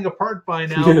this thing apart by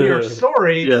now. We are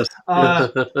sorry. Yes.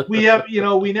 We have,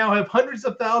 we now have hundreds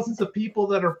of thousands of people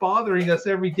that are bothering us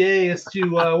every day as to,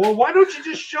 well, why don't you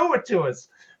just show it to us?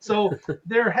 So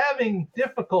they're having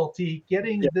difficulty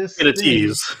getting this in a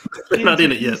tease. They're not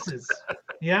in it yet.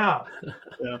 Yeah.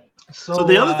 So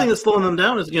the other thing that's slowing them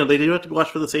down is, they do have to watch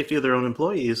for the safety of their own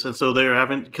employees, and so they're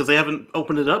because they haven't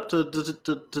opened it up to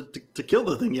kill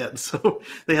the thing yet. So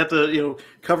they have to,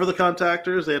 cover the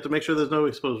contactors. They have to make sure there's no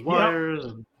exposed wires.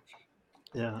 And,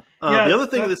 the other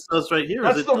thing this does right here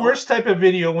is the worst type of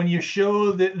video, when you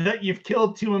show that you've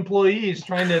killed 2 employees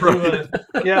trying to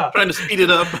do trying to speed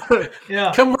it up.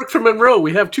 Come work for Monroe.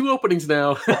 We have 2 openings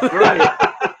now. Right.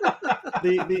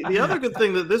 The other good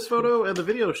thing that this photo and the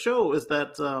video show is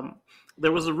that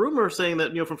there was a rumor saying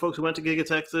that, from folks who went to Giga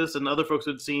Texas and other folks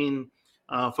who'd seen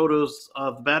photos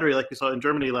of the battery, like we saw in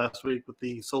Germany last week with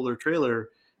the solar trailer.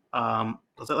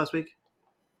 Was that last week?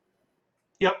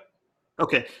 Yep.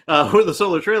 Okay. With the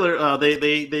solar trailer,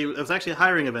 it was actually a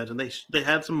hiring event, and they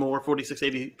had some more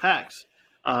 4680 packs,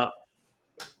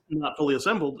 not fully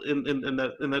assembled in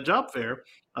that job fair.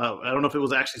 I don't know if it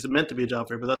was actually meant to be a job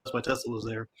fair, but that's why Tesla was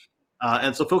there.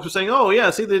 And so folks were saying, "Oh yeah,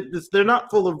 see, they're not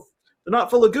full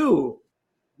of goo.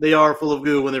 They are full of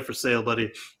goo when they're for sale,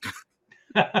 buddy."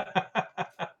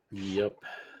 Yep,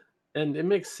 and it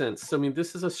makes sense. So, I mean,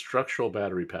 this is a structural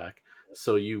battery pack,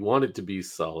 so you want it to be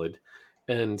solid,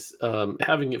 and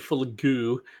having it full of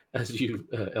goo, as you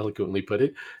eloquently put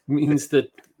it, means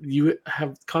that you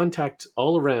have contact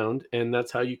all around, and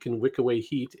that's how you can wick away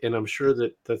heat. And I'm sure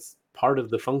that that's part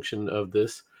of the function of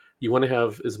this. You want to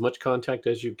have as much contact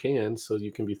as you can so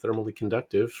you can be thermally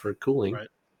conductive for cooling. Right.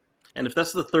 And if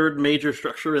that's the third major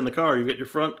structure in the car, you get your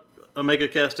front mega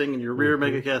casting and your rear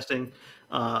mega casting,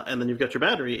 and then you've got your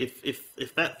battery.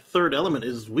 If that third element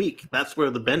is weak, that's where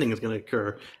the bending is going to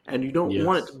occur, and you don't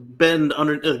want it to bend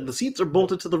under. The seats are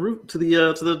bolted to the roof, to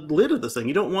the lid of this thing.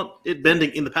 You don't want it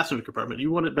bending in the passenger compartment. You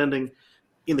want it bending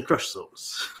in the crush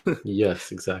zones.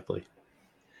 Yes, exactly.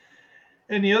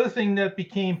 And the other thing that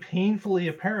became painfully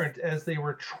apparent as they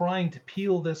were trying to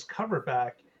peel this cover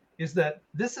back is that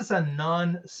this is a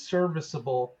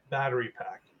non-serviceable battery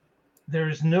pack.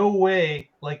 There's no way,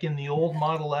 like in the old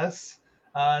Model S,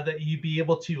 that you'd be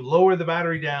able to lower the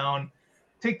battery down,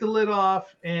 take the lid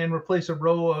off, and replace a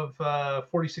row of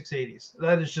 4680s.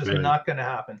 That is just not going to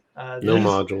happen. No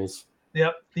modules.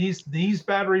 Yep. These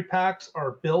battery packs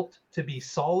are built to be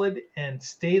solid and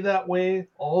stay that way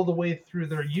all the way through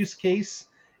their use case.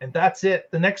 And that's it.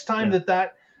 The next time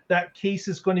that case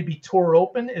is going to be tore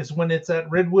open is when it's at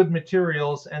Redwood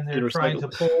Materials and they're trying to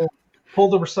pull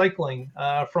the recycling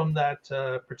from that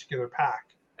particular pack.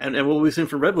 And what we've seen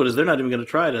from Redwood is they're not even going to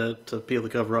try to peel the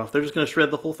cover off. They're just going to shred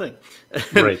the whole thing.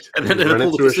 Right. And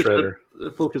then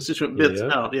pull constituent bits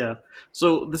out. Yeah.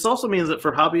 So this also means that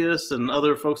for hobbyists and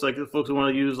other folks, like folks who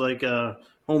want to use like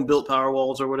home built power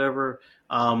walls or whatever,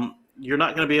 you're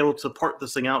not going to be able to part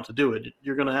this thing out to do it.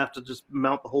 You're going to have to just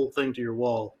mount the whole thing to your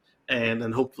wall. And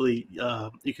then hopefully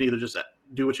you can either just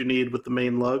do what you need with the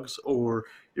main lugs, or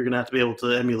you're going to have to be able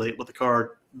to emulate what the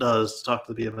car does to talk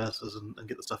to the BMSs and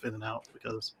get the stuff in and out.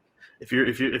 Because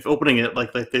if opening it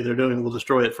like they're doing will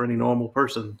destroy it for any normal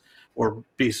person or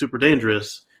be super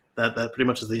dangerous, that pretty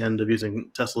much is the end of using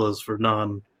Teslas for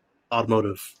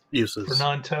non-automotive uses. For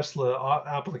non-Tesla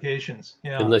applications,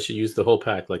 yeah. Unless you use the whole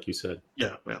pack, like you said.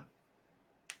 Yeah.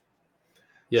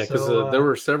 Yeah, because there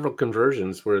were several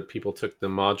conversions where people took the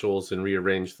modules and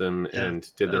rearranged them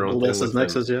and did their own thing with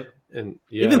Nexus, them. And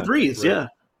even threes, the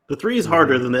 3 is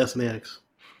harder than the S and the X.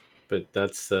 But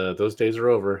that's those days are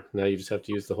over. Now you just have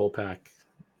to use the whole pack.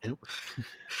 Yep.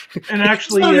 And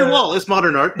actually, it's on your wall. It's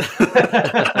modern art.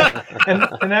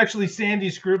 and actually,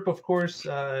 Sandy's group, of course,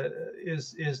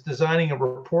 is designing a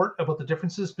report about the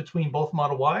differences between both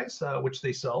Model Ys, which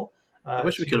they sell. I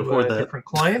wish we could afford that. Different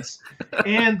clients,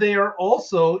 and they are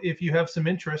also, if you have some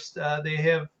interest,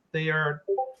 they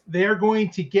are going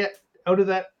to get out of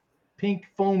that pink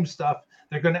foam stuff.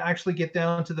 They're going to actually get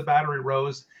down to the battery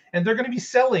rows, and they're going to be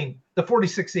selling the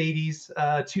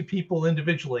 4680s to people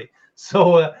individually.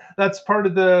 So that's part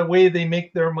of the way they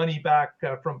make their money back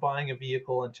from buying a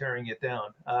vehicle and tearing it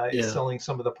down, is selling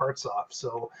some of the parts off.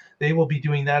 So they will be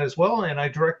doing that as well. And I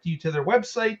direct you to their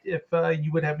website if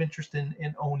you would have interest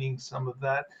in owning some of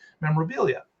that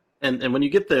memorabilia. And when you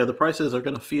get there, the prices are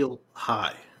going to feel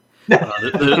high. There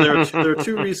are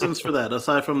 2 reasons for that.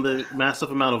 Aside from the massive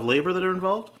amount of labor that are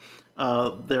involved,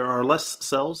 there are less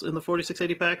cells in the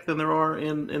 4680 pack than there are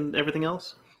in everything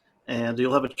else. and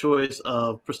you'll have a choice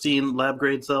of pristine lab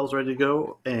grade cells ready to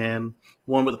go, and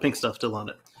one with the pink stuff still on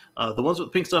it. The ones with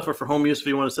the pink stuff are for home use if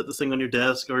you want to set this thing on your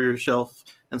desk or your shelf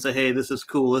and say, hey, this is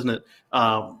cool, isn't it?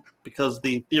 Because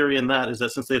the theory in that is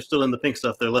that since they're still in the pink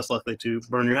stuff, they're less likely to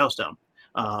burn your house down.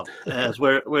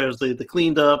 Whereas the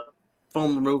cleaned up,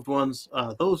 foam removed ones,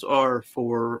 those are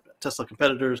for Tesla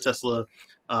competitors, Tesla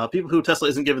people who Tesla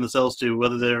isn't giving the cells to,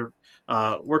 whether they're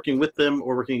working with them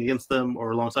or working against them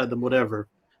or alongside them, whatever.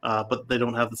 But they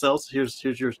don't have the cells. Here's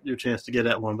your chance to get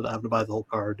at one without having to buy the whole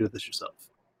car or do this yourself.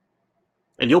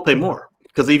 And you'll pay more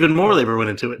because even more labor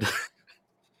went into it.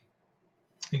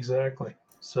 Exactly.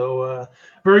 So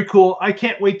very cool. I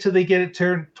can't wait till they get it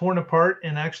torn apart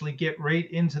and actually get right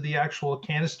into the actual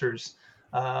canisters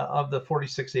of the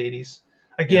 4680s.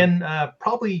 Again,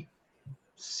 probably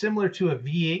similar to a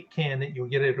V8 can that you'll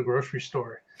get at a grocery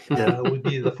store. Would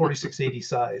be the 4680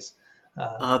 size.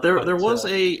 There was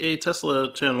a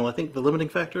Tesla channel, I think the Limiting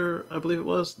Factor, I believe it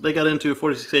was. They got into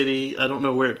 4680. I don't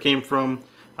know where it came from.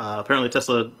 Apparently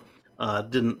Tesla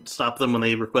didn't stop them when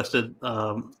they requested,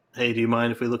 hey, do you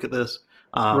mind if we look at this?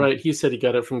 Right. He said he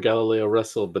got it from Galileo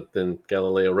Russell, but then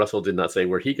Galileo Russell did not say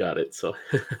where he got it. So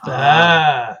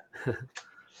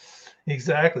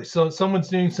exactly. So someone's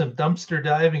doing some dumpster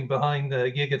diving behind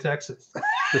the Giga Texas.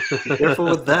 Be careful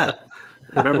with that.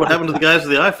 Remember what happened to the guys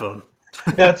with the iPhone?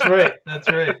 That's right. That's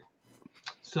right.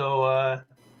 So,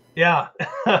 yeah.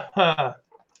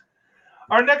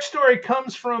 Our next story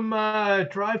comes from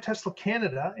Drive Tesla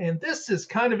Canada, and this is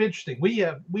kind of interesting. We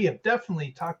have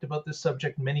definitely talked about this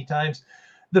subject many times.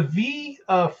 The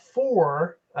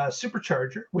V4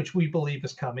 supercharger, which we believe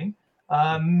is coming,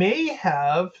 may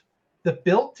have the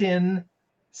built-in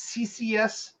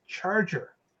CCS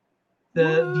charger,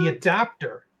 the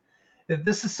adapter.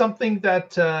 This is something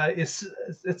that it's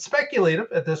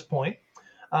speculative at this point,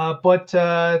 but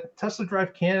Tesla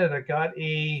Drive Canada got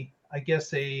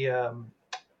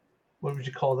what would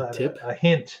you call that? Tip? A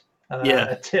hint,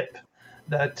 a tip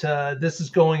that this is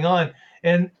going on,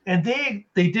 and they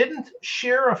didn't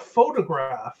share a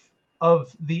photograph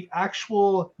of the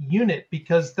actual unit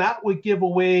because that would give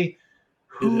away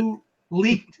who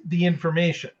leaked the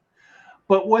information.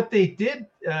 But what they did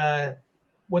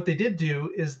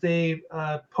do is they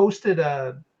posted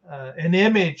an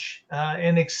image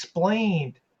and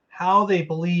explained how they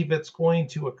believe it's going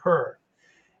to occur.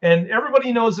 And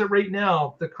everybody knows that right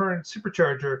now, the current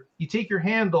supercharger, you take your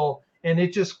handle and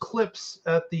it just clips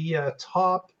at the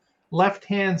top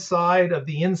left-hand side of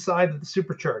the inside of the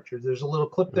supercharger. There's a little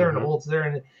clip there and it holds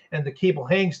there, and the cable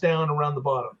hangs down around the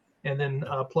bottom and then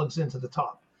plugs into the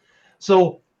top.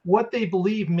 So what they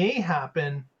believe may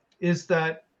happen is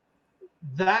that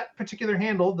particular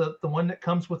handle, the one that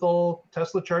comes with all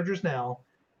Tesla chargers now,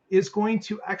 is going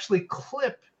to actually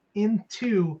clip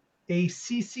into a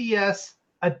CCS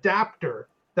adapter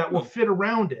that will fit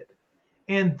around it.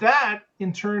 And that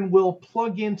in turn will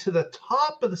plug into the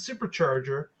top of the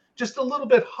supercharger just a little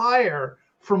bit higher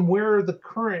from where the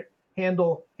current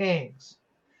handle hangs.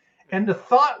 And the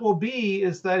thought will be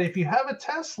is that if you have a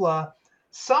Tesla,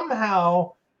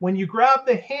 somehow when you grab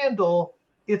the handle,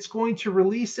 it's going to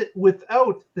release it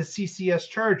without the CCS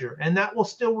charger, and that will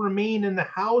still remain in the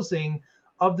housing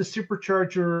of the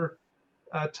supercharger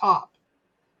top.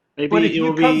 Maybe but if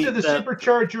you come to the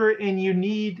supercharger and you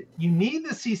need the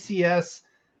CCS,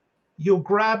 you'll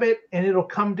grab it and it'll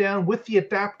come down with the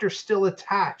adapter still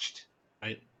attached.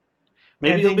 Right.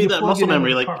 Maybe it'll be that muscle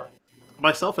memory, like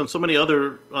myself and so many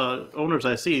other owners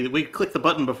I see. We click the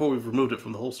button before we've removed it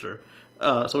from the holster.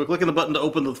 So we're clicking the button to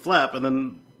open the flap, and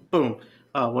then boom,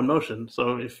 one motion.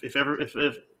 So if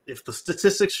the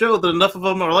statistics show that enough of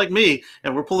them are like me,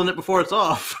 and we're pulling it before it's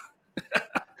off.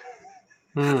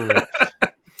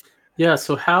 Yeah,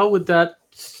 so how would that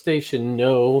station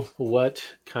know what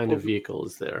kind of vehicle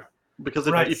is there? Because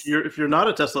if you're not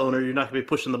a Tesla owner, you're not going to be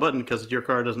pushing the button because your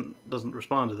car doesn't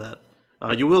respond to that.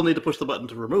 You will need to push the button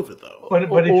to remove it, though. But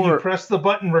if you press the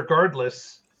button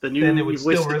regardless, then it would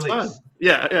still release. Time.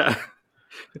 Yeah.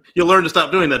 You'll learn to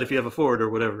stop doing that if you have a Ford or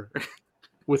whatever.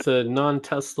 With a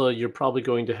non-Tesla, you're probably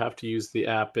going to have to use the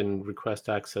app and request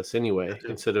access anyway,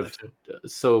 instead of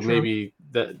maybe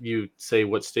that you say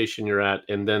what station you're at,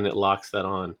 and then it locks that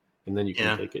on, and then you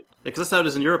can take it. Because that's how it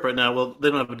is in Europe right now. Well, they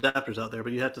don't have adapters out there,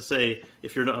 but you have to say,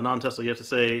 if you're a non-Tesla, you have to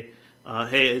say,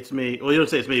 hey, it's me. Well, you don't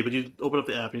say it's me, but you open up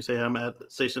the app and you say, I'm at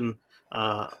station.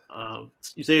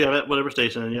 You say I'm at whatever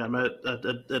station, and I'm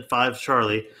at 5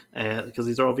 Charlie, and because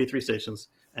these are all V3 stations,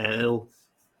 and it'll.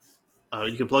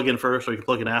 You can plug in first or you can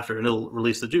plug in after, and it'll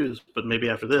release the juice. But maybe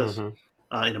after this, in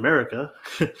America,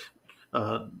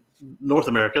 North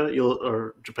America,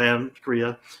 or Japan,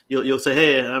 Korea, you'll say,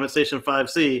 "Hey, I'm at station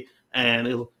 5C," and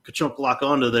it'll ka-chunk lock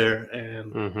onto there.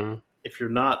 And if you're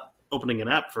not opening an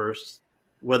app first,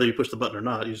 whether you push the button or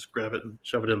not, you just grab it and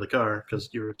shove it in the car because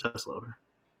you're a Tesla owner.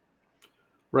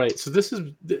 Right. So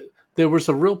there was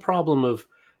a real problem of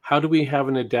how do we have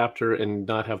an adapter and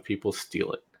not have people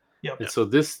steal it? Yep. And so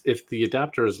if the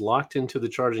adapter is locked into the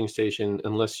charging station,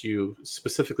 unless you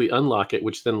specifically unlock it,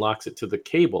 which then locks it to the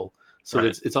cable, so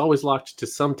Right. it's always locked to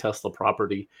some Tesla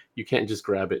property. You can't just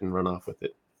grab it and run off with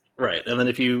it. Right. And then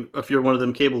if you're one of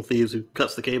them cable thieves who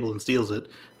cuts the cable and steals it,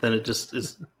 then it just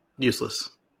is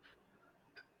useless.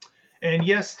 And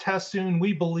yes, soon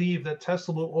we believe that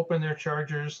Tesla will open their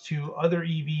chargers to other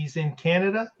EVs in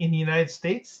Canada, in the United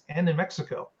States, and in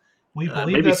Mexico. We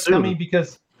believe that's soon. coming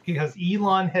because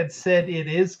Elon had said it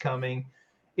is coming.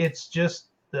 It's just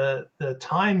the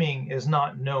timing is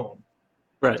not known.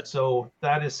 Right. So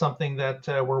that is something that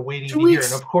we're waiting 2 to hear.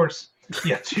 weeks. And of course,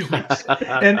 2 weeks.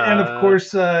 and of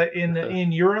course,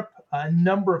 in Europe, a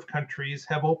number of countries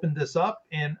have opened this up,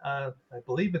 and I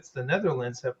believe it's the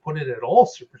Netherlands have put it at all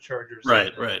superchargers. Right,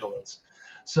 in the right. Netherlands.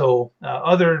 So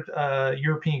other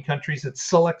European countries, it's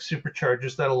select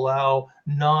superchargers that allow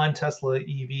non-Tesla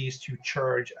EVs to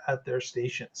charge at their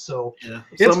stations. So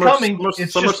it's coming.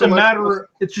 It's just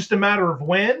a matter of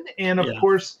when. And of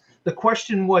course, the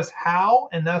question was how,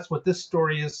 and that's what this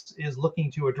story is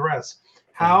looking to address.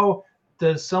 How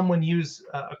does someone use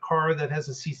a car that has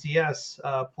a CCS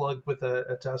plugged with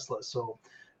a Tesla? So,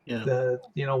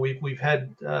 we've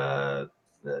had the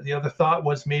other thought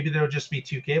was maybe there'll just be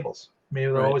two cables. Maybe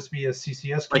there'll always be a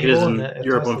CCS cable. Like it is in and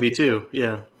Europe Tesla on V2, cable.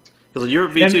 yeah. Because in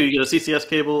Europe V2, you get a CCS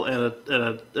cable and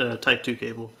a Type 2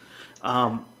 cable.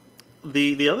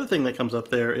 The other thing that comes up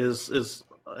there is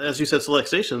as you said, select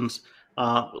stations.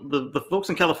 The folks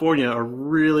in California are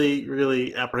really,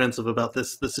 really apprehensive about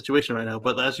this situation right now.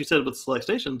 But as you said with select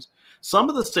stations, some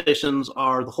of the stations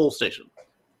are the whole station.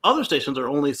 Other stations are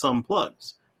only some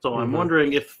plugs. So I'm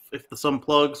wondering if the some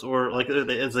plugs, or like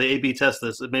as they A/B test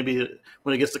this, maybe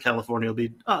when it gets to California, it'll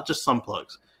be just some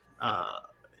plugs.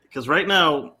 Because right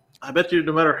now, I bet you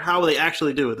no matter how they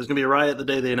actually do it, there's going to be a riot the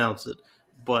day they announce it.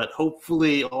 But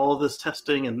hopefully all of this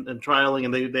testing and trialing,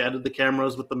 and they added the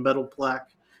cameras with the metal plaque.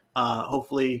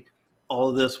 Hopefully all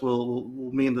of this will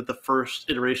mean that the first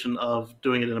iteration of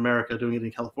doing it in America, doing it in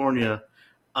California,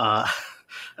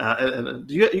 and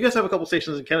do you guys have a couple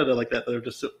stations in Canada like that are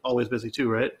just always busy too,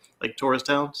 right? Like tourist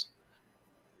towns?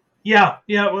 Yeah.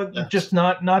 Well, just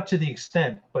not to the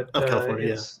extent, but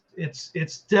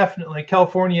it's definitely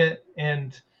California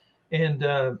and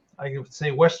I would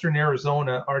say Western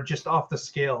Arizona are just off the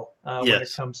scale when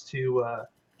it comes to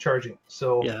charging.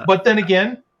 So, but then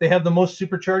again, they have the most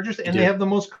superchargers and they have the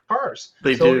most cars.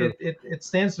 They do. It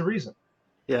stands to reason.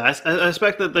 Yeah, I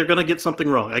expect that they're going to get something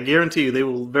wrong. I guarantee you they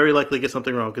will very likely get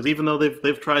something wrong, because even though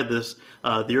they've tried this,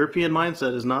 the European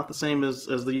mindset is not the same as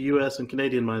the U.S. and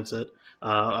Canadian mindset.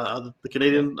 The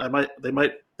Canadian, they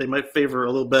might favor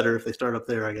a little better if they start up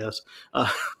there, I guess.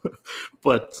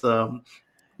 But I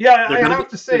have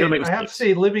to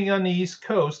say, living on the East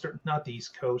Coast, or not the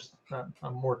East Coast,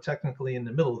 I'm more technically in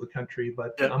the middle of the country,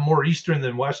 but I'm more Eastern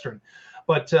than Western.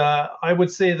 But I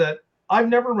would say that I've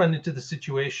never run into the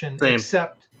situation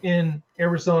except in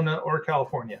Arizona or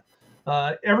California.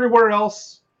 Everywhere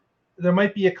else, there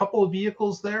might be a couple of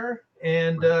vehicles there,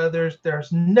 and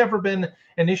there's never been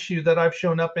an issue that I've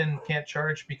shown up and can't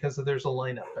charge because there's a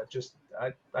lineup.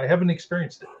 I haven't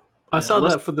experienced it. I saw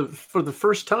that for the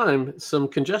first time, some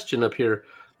congestion up here.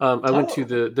 I went to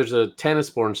there's a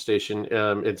Tanasbourne station.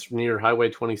 It's near Highway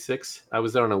 26. I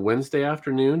was there on a Wednesday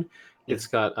afternoon. It's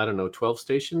got, 12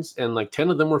 stations, and like 10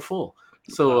 of them were full.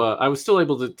 So I was still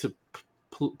able to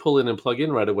pull in and plug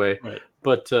in right away. Right.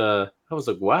 But I was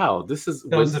like, wow, this is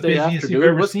Wednesday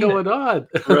afternoon. What's going on?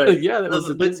 Right. Yeah, that was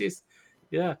the busiest.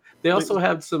 Yeah. They also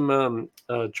had some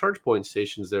charge point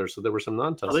stations there. So there were some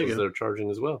non-Teslas that are charging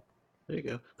as well. There you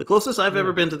go. The closest I've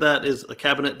ever been to that is a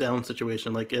cabinet down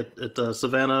situation, like at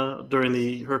Savannah during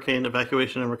the hurricane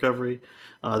evacuation and recovery.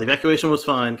 The evacuation was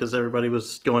fine because everybody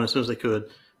was going as soon as they could.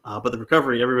 But the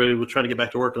recovery, everybody was trying to get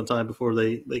back to work on time before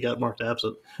they got marked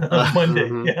absent.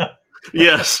 Monday,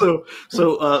 Yeah, so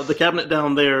the cabinet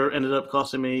down there ended up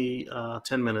costing me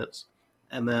 10 minutes.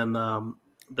 And then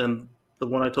the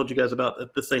one I told you guys about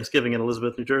at this Thanksgiving in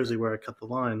Elizabeth, New Jersey, where I cut the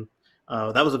line,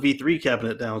 that was a V3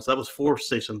 cabinet down. So that was 4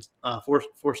 stations, four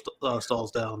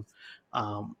stalls down.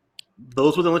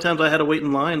 Those were the only times I had to wait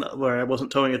in line where I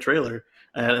wasn't towing a trailer.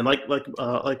 And like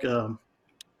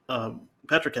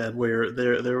Patrick had, where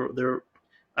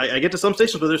I get to some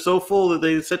stations where they're so full that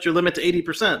they set your limit to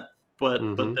 80%, but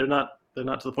they're not to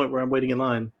the point where I'm waiting in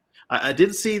line. I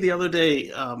did see the other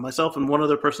day, myself and one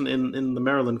other person in the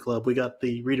Maryland club, we got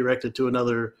the redirected to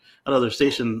another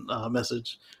station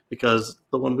message because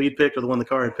the one we picked or the one the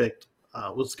car had picked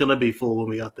was going to be full when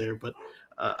we got there. But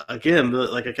again,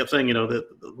 like I kept saying,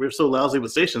 that we're so lousy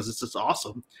with stations. It's just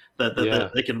awesome that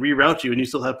they can reroute you and you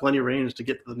still have plenty of range to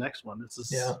get to the next one. It's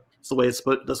just that's the way it's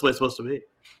supposed to be.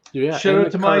 Yeah. Shout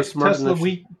out to my Tesla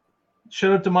week.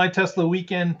 Shout out to My Tesla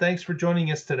Weekend. Thanks for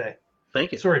joining us today.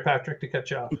 Thank you. Sorry, Patrick, to cut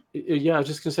you off. Yeah, I was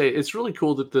just going to say, it's really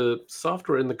cool that the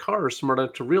software in the car is smart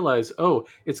enough to realize,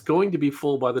 it's going to be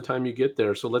full by the time you get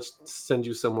there, so let's send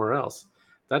you somewhere else.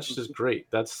 That's just great.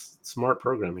 That's smart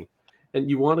programming. And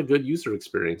you want a good user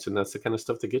experience, and that's the kind of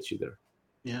stuff that gets you there.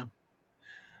 Yeah.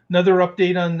 Another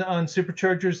update on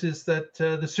superchargers is that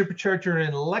the supercharger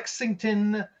in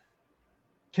Lexington,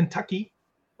 Kentucky,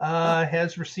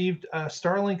 has received a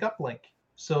Starlink uplink.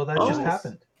 So that just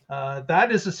happened.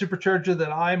 That is a supercharger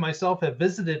that I myself have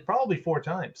visited probably 4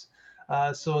 times.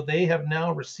 So they have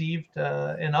now received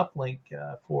an uplink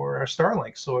for our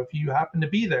Starlink. So if you happen to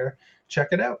be there, check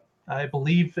it out. I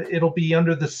believe it'll be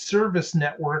under the service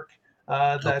network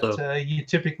that you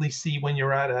typically see when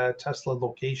you're at a Tesla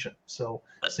location. So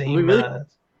same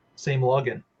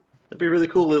login. It'd be really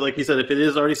cool, like you said, if it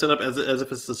is already set up as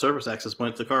if it's the service access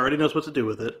point. The car already knows what to do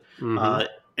with it. Mm-hmm.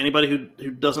 Anybody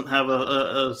who doesn't have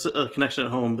a connection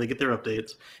at home, they get their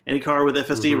updates. Any car with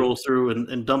FSD rolls through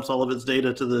and dumps all of its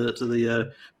data to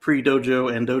the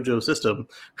pre-Dojo and Dojo system,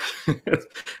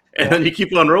 and then you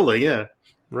keep on rolling. Yeah.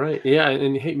 Right. Yeah.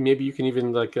 And hey, maybe you can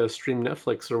even stream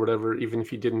Netflix or whatever, even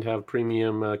if you didn't have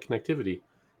premium connectivity.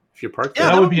 If you're parked,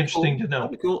 that would be interesting to know.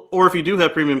 That'd be cool. Or if you do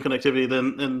have premium connectivity,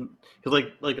 then because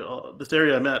this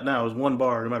area I'm at now is 1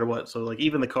 bar no matter what. So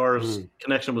even the car's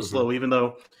connection was slow, even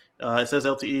though it says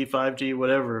LTE, 5G,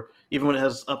 whatever. Even when it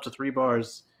has up to 3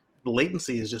 bars, the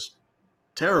latency is just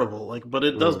terrible. But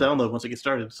it does download once it gets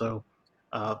started. So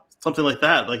something like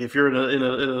that. If you're in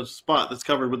a spot that's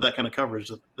covered with that kind of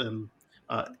coverage, then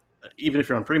even if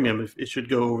you're on premium, it should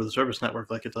go over the service network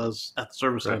like it does at the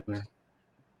service center.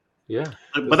 Yeah,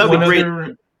 but that would be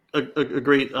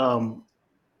great.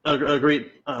 A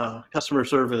great customer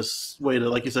service way to,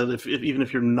 like you said, even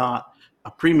if you're not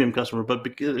a premium customer, but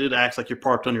it acts like you're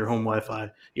parked on your home Wi-Fi,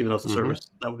 even though it's a service.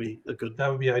 That would be That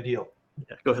would be ideal.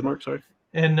 Yeah, go ahead, Mark. Sorry.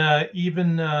 And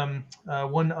even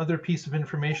one other piece of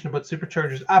information about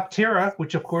superchargers, Aptera,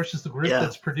 which of course is the group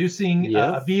that's producing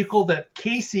a vehicle that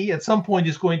Casey at some point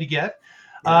is going to get.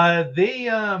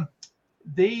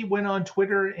 They went on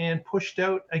Twitter and pushed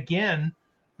out again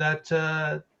that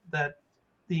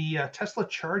the Tesla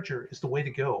Charger is the way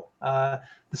to go. The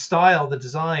style, the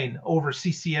design over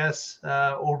CCS,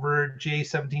 over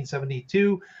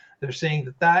J1772, they're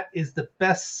saying that is the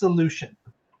best solution.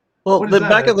 Well, the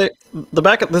back of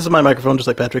this is my microphone, just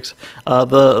like Patrick's.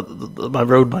 My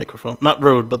Rode microphone, not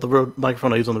Rode, but the Rode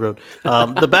microphone I use on the road.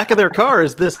 The back of their car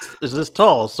is this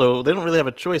tall, so they don't really have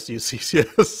a choice to use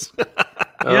CCS.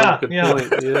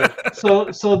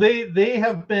 So they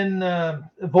have been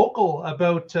vocal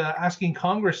about asking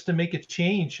Congress to make a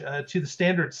change to the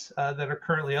standards that are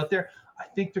currently out there. I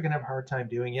think they're going to have a hard time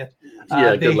doing it.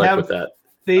 Good luck with that.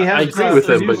 I agree with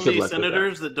them, but good luck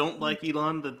senators with that don't like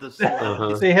Elon.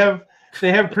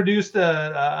 They have produced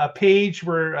a page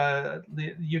where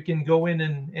you can go in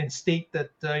and state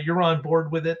that you're on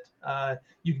board with it.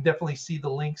 You can definitely see the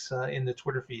links in the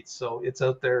Twitter feeds, so it's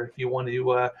out there if you want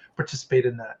to participate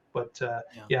in that. But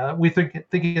we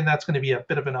thinking that's going to be a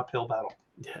bit of an uphill battle.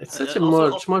 Yeah, it's such a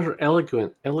much more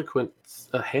eloquent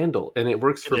handle, and it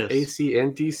works for AC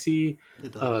and DC.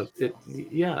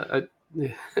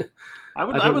 I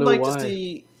would like to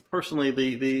see personally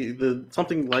the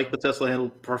something like the Tesla handle,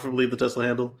 preferably the Tesla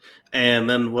handle, and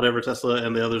then whatever Tesla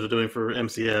and the others are doing for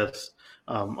MCS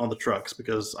on the trucks,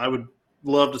 because I would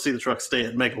love to see the trucks stay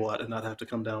at megawatt and not have to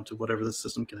come down to whatever the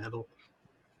system can handle.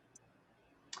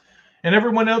 And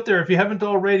everyone out there, if you haven't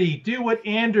already, do what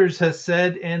Anders has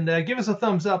said and give us a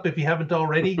thumbs up if you haven't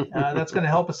already. That's going to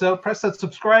help us out. Press that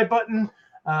subscribe button.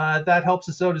 That helps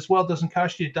us out as well. It doesn't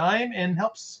cost you a dime and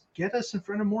helps get us in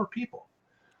front of more people.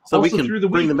 So also, we can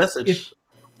bring the message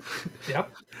of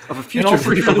a future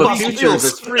free from fossil fuels.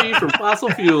 That's free from fossil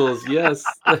fuels. Yes.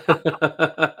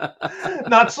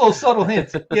 Not so subtle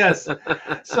hints. Yes.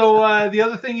 So the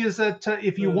other thing is that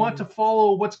if you want to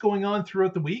follow what's going on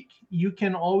throughout the week, you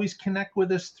can always connect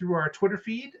with us through our Twitter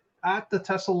feed at the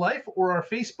Tesla Life or our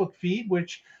Facebook feed,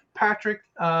 which Patrick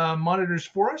monitors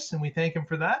for us, and we thank him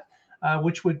for that.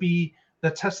 Which would be the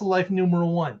Tesla Life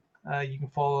 #1. You can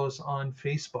follow us on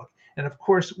Facebook. And of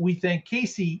course, we thank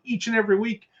Casey each and every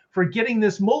week for getting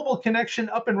this mobile connection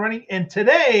up and running. And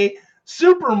today,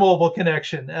 super mobile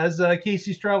connection as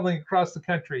Casey's traveling across the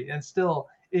country and still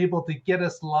able to get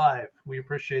us live. We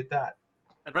appreciate that.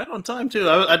 And right on time, too.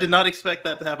 I did not expect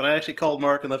that to happen. I actually called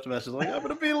Mark and left a message like, I'm going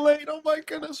to be late. Oh, my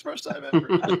goodness. First time ever.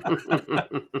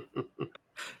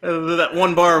 That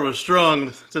one bar was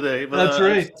strong today. But, That's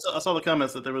right. I saw the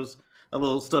comments that there was a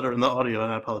little stutter in the audio,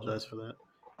 and I apologize for that.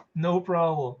 No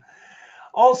problem.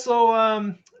 Also,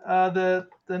 the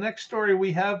next story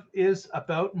we have is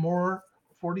about more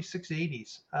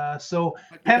 4680s. So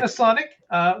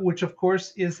Panasonic, which of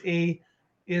course is a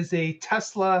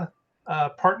Tesla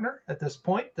partner at this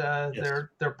point. Yes.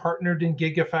 They're partnered in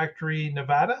Gigafactory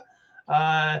Nevada.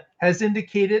 Has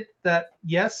indicated that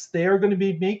yes, they are going to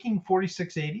be making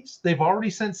 4680s. They've already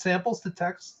sent samples to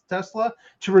Tesla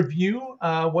to review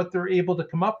what they're able to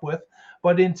come up with.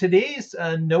 But in today's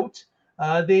note,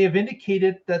 they have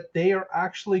indicated that they are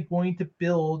actually going to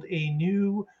build a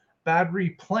new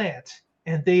battery plant,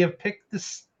 and they have picked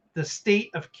the state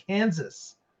of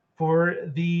Kansas for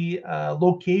the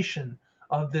location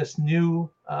of this new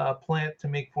plant to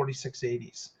make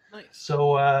 4680s. Nice.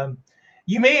 So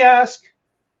you may ask,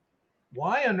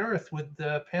 why on earth would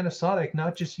Panasonic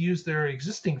not just use their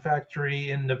existing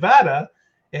factory in Nevada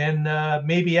and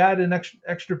maybe add an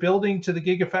extra building to the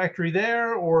Gigafactory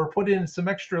there, or put in some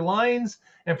extra lines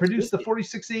and produce the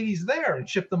 4680s there and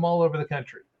ship them all over the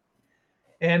country?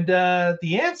 And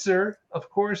the answer, of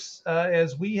course,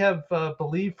 as we have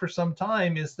believed for some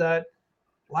time, is that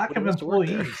lack of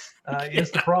employees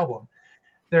is the problem.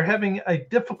 They're having a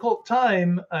difficult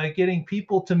time getting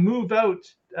people to move out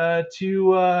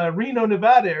to Reno,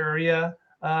 Nevada area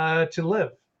to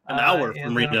live. An hour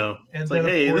from Reno. And it's then,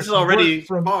 like, hey, this is already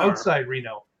from far. Outside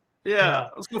Reno. Yeah,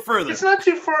 let's go further. It's not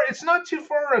too far. It's not too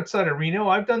far outside of Reno.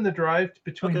 I've done the drive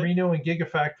between Reno and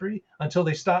Gigafactory until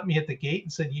they stopped me at the gate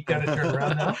and said, "You got to turn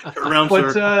around now." It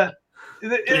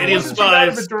wasn't too bad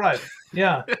of a drive.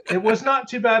 Yeah, it was not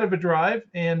too bad of a drive,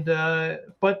 and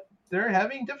but they're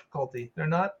having difficulty. They're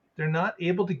not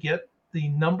able to get the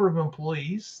number of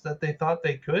employees that they thought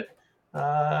they could.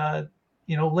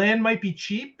 Land might be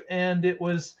cheap, and it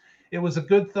was a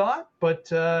good thought,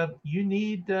 but you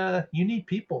need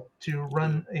people to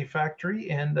run a factory,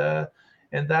 and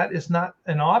that is not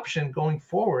an option going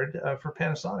forward for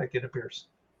Panasonic, it appears.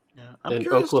 Yeah, and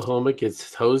Oklahoma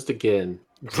gets hosed again.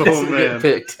 Oh man!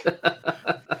 Picked.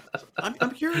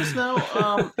 I'm curious now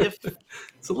if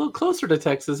it's a little closer to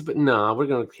Texas, but no, we're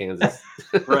going to Kansas.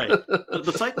 Right.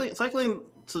 But cycling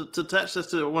to attach this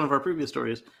to one of our previous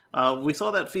stories, we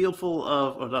saw that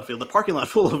the parking lot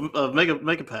full of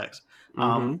mega packs.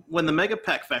 When the mega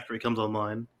pack factory comes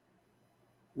online,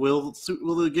 will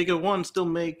the Giga One still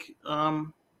make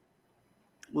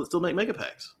mega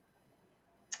packs?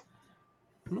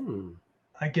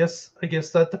 I guess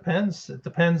that depends. It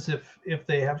depends if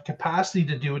they have capacity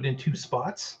to do it in two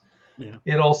spots. Yeah.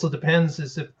 It also depends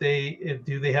if they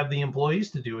have the employees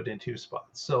to do it in two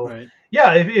spots. So right.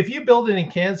 Yeah, if you build it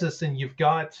in Kansas and you've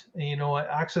got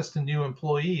access to new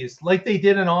employees like they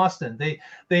did in Austin,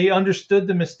 they understood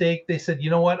the mistake. They said, you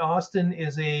know what, Austin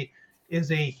is a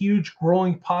huge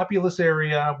growing populous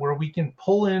area where we can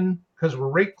pull in because we're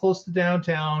right close to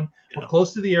downtown. Yeah. We're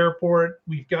close to the airport.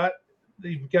 We've got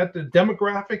the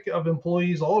demographic of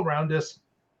employees all around us.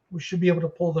 We should be able to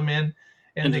pull them in,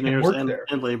 and engineers they can work there.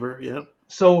 And labor, yeah.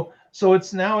 So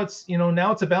it's now it's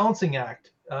a balancing act.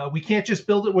 We can't just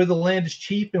build it where the land is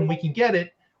cheap and we can get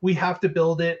it. We have to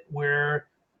build it where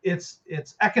it's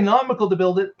economical to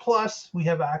build it. Plus, we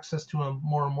have access to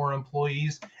more and more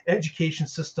employees, education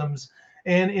systems,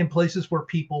 and in places where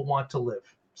people want to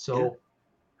live. So,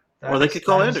 or they could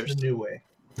call Anders. The new way.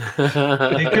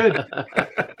 They could.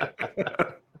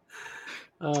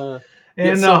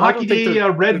 Hockey Day,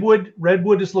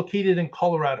 Redwood is located in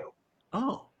Colorado.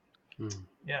 Oh,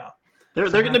 yeah. They're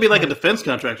going to be like a defense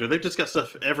contractor. They've just got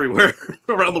stuff everywhere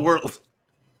around the world.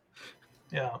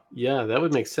 Yeah, that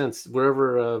would make sense.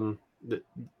 Wherever the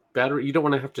battery, you don't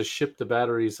want to have to ship the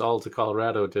batteries all to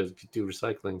Colorado to do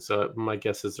recycling. So my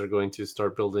guess is they're going to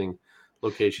start building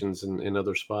locations in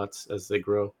other spots as they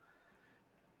grow.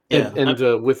 Yeah,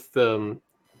 and with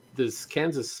this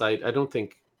Kansas site, I don't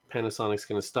think Panasonic's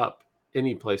going to stop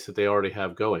any place that they already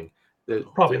have going.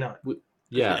 Probably not.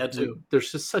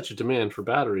 There's just such a demand for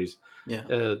batteries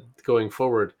going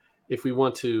forward. If we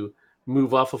want to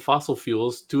move off of fossil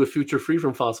fuels to a future free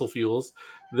from fossil fuels,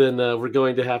 then we're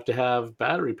going to have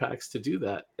battery packs to do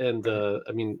that. And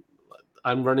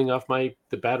I'm running off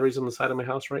the batteries on the side of my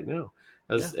house right now.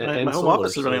 My whole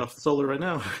office is running off solar right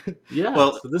now. Yeah.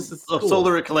 Well, so this is cool.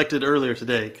 Solar it collected earlier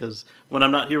today because when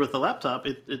I'm not here with the laptop,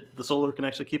 the solar can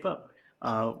actually keep up.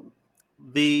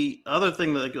 The other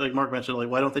thing that, like Mark mentioned, like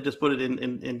why don't they just put it in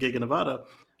Giga Nevada?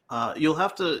 You'll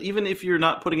have to, even if you're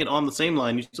not putting it on the same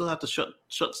line, you still have to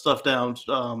shut stuff down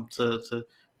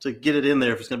to get it in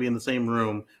there if it's going to be in the same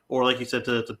room, or like you said,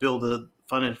 to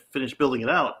finish building it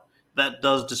out. That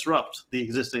does disrupt the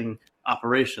existing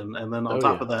operation, and then on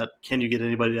top of that, can you get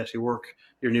anybody to actually work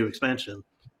your new expansion?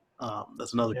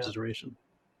 That's another consideration.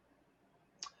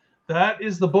 That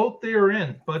is the boat they are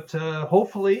in, but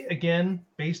hopefully, again,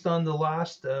 based on the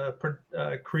last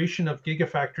creation of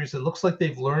Gigafactories, it looks like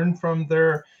they've learned from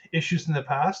their issues in the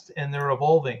past, and they're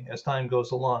evolving as time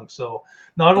goes along. So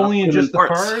not only in just the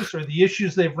cars or the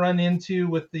issues they've run into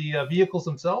with the vehicles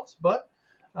themselves, but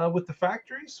with the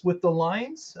factories, with the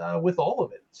lines, with all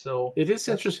of it. So it is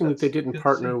interesting that they didn't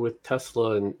partner with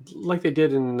Tesla, and like they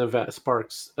did in Nevada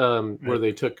Sparks, where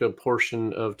they took a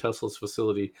portion of Tesla's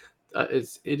facility.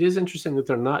 It is interesting that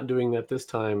they're not doing that this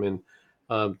time, and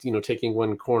taking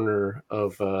one corner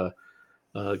of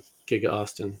Giga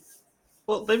Austin.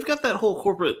 Well, they've got that whole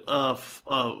corporate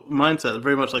mindset,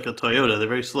 very much like a Toyota. They're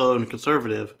very slow and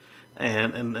conservative,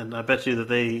 and I bet you that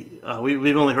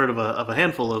we've only heard of a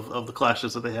handful of the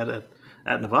clashes that they had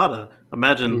at Nevada.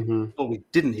 Imagine what we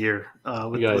didn't hear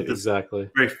with this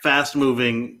very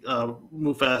fast-moving,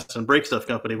 move fast and break stuff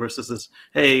company versus this,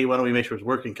 hey, why don't we make sure it's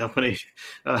working company?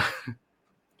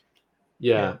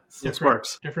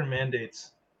 Sparks. Different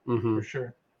mandates, for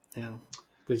sure. Yeah.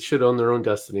 They should own their own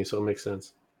destiny, so it makes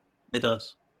sense. It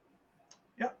does.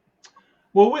 Yeah.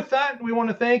 Well, with that, we want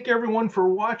to thank everyone for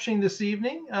watching this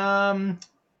evening.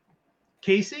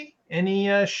 Casey,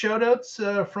 any shout-outs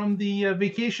from the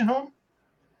vacation home?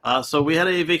 So we had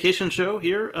a vacation show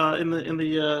here in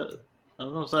the I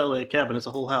don't know, it's not really a cabin, it's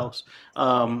a whole house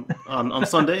on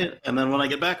Sunday. And then when I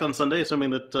get back on Sunday, assuming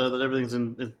that everything's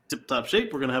in tip-top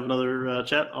shape, we're going to have another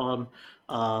chat on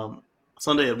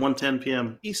Sunday at 1:10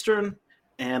 p.m. Eastern.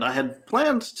 And I had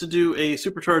planned to do a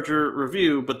supercharger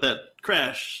review, but that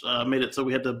crash made it so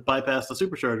we had to bypass the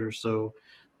superchargers. So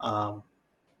I'll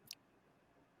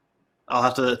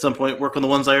have to, at some point, work on the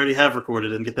ones I already have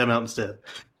recorded and get them out instead.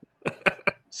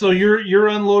 So you're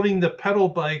unloading the pedal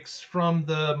bikes from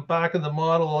the back of the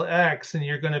Model X, and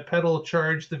you're going to pedal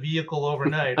charge the vehicle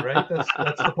overnight, right?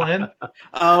 That's the plan.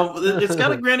 It's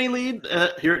got a granny lead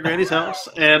here at Granny's house,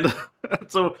 and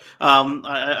so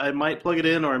I might plug it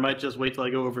in, or I might just wait till I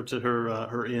go over to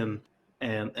her inn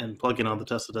and plug in on the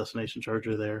Tesla destination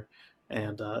charger there,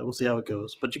 and we'll see how it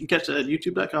goes. But you can catch it at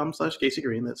youtube.com/Casey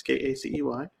Green. That's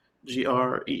KACEYGREEN,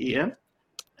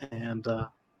 and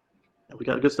we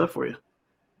got good stuff for you.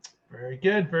 Very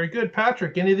good, very good.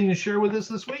 Patrick, anything to share with us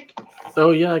this week?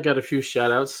 Oh, yeah, I got a few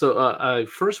shout-outs. So I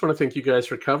first want to thank you guys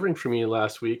for covering for me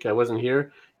last week. I wasn't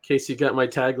here. Casey got my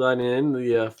tagline in,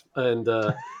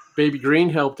 and Baby Green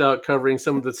helped out covering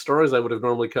some of the stories I would have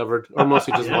normally covered, or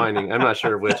mostly just whining. I'm not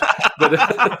sure which. But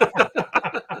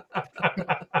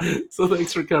so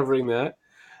thanks for covering that.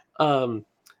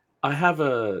 I have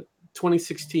a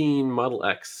 2016 Model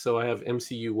X, so I have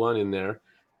MCU1 in there.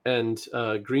 And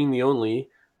Green the Only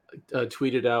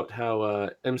tweeted out how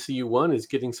MCU1 is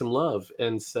getting some love,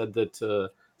 and said that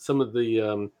some of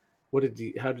the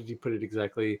how did he put it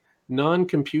exactly?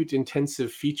 Non-compute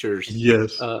intensive features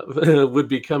would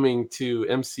be coming to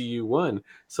MCU1.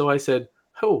 So I said,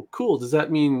 oh, cool. Does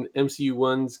that mean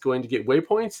MCU1's going to get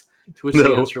waypoints? To which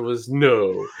the answer was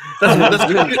no.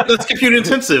 That's compute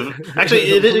intensive. Actually,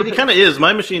 it kind of is.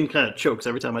 My machine kind of chokes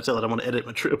every time I tell it I want to edit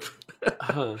my trip.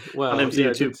 Well,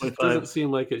 it doesn't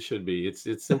seem like it should be. It's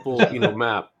simple,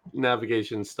 map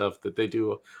navigation stuff that they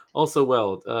do also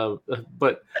well.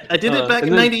 But I did it back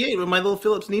in '98 with my little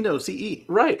Philips Nino CE.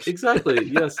 Right, exactly.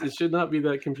 Yes, it should not be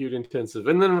that compute intensive.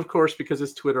 And then, of course, because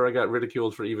it's Twitter, I got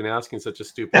ridiculed for even asking such a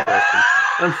stupid question.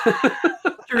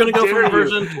 You're going to go from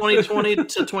version 2020 to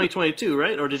 2022,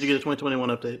 right? Or did you get a 2021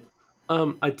 update?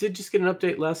 I did just get an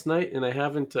update last night, and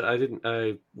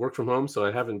I work from home, so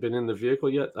I haven't been in the vehicle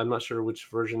yet. I'm not sure which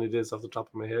version it is off the top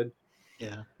of my head.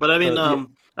 Yeah, but I mean,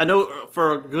 I know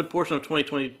for a good portion of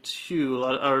 2022,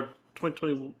 or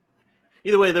 2020,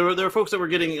 either way, there were folks that were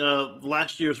getting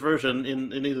last year's version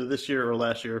in either this year or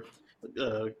last year,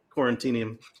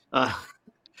 Quarantinium.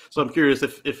 So I'm curious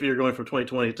if you're going from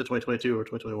 2020 to 2022 or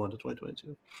 2021 to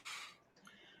 2022.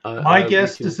 My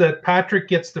guess is that Patrick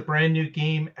gets the brand new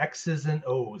game X's and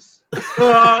O's.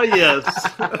 Oh, yes.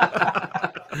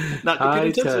 Not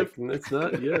high tech. It's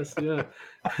not. Yes, yeah.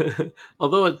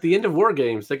 Although at the end of War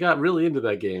Games, they got really into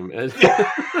that game.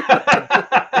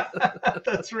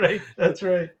 That's right. That's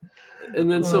right. And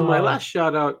then, so my last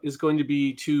shout out is going to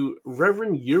be to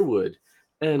Reverend Yearwood.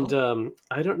 And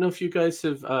I don't know if you guys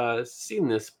have seen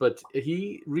this, but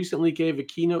he recently gave a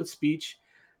keynote speech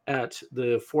at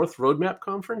the 4th Roadmap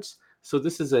Conference. So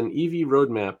this is an EV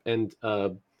roadmap, and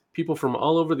people from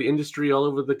all over the industry, all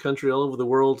over the country, all over the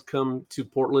world come to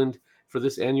Portland for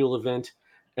this annual event.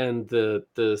 And the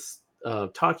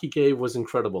talk he gave was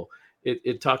incredible.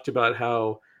 It talked about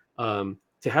how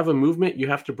to have a movement, you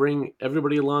have to bring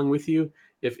everybody along with you.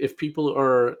 If people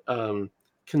are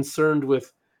concerned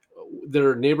with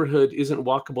their neighborhood isn't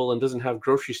walkable and doesn't have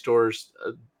grocery stores,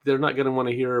 they're not going to want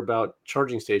to hear about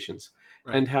charging stations.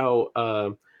 Right. And how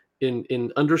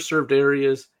in underserved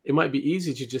areas, it might be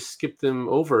easy to just skip them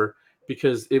over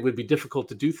because it would be difficult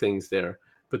to do things there.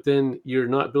 But then you're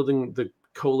not building the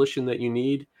coalition that you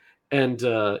need. And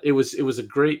it was a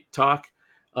great talk,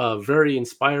 very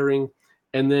inspiring.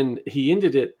 And then he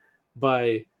ended it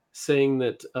by saying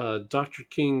that Dr.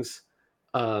 King's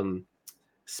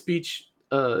speech,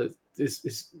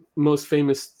 his most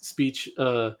famous speech,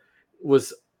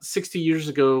 was 60 years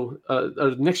ago.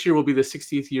 Next year will be the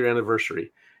 60th year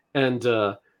anniversary. And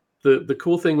the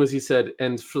cool thing was, he said,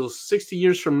 and for 60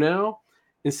 years from now,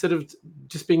 instead of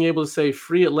just being able to say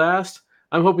free at last,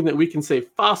 I'm hoping that we can say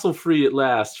fossil free at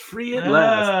last, free at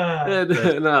last.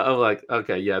 And I'm like,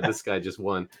 okay, yeah, this guy just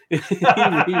won.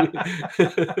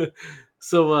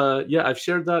 So yeah, I've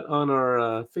shared that on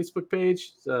our Facebook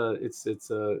page. It's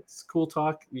a cool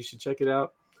talk. You should check it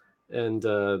out. And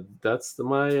that's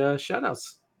my shout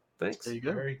outs. Thanks. There you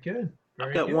go. Very good.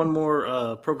 I've got one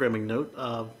more programming note.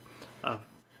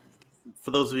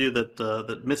 For those of you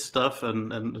that miss stuff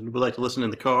and would like to listen in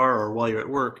the car or while you're at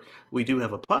work, we do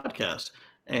have a podcast,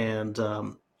 and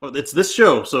it's this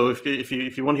show. So if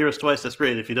you want to hear us twice, that's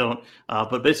great. If you don't,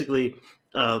 but basically,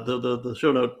 the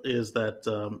show note is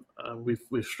that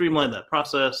we've streamlined that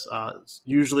process.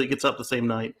 Usually, it gets up the same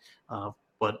night,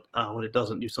 but when it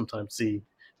doesn't, you sometimes see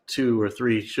 2 or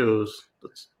 3 shows.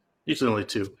 That's usually only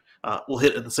 2. Will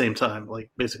hit at the same time, like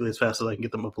basically as fast as I can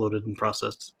get them uploaded and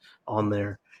processed on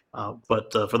there.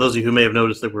 But for those of you who may have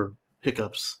noticed there were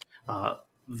hiccups,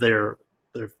 they've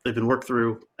been worked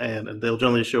through, and they'll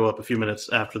generally show up a few minutes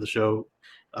after the show,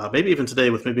 maybe even today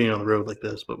with me being on the road like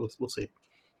this, but we'll see.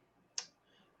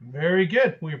 Very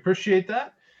good. We appreciate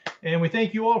that. And we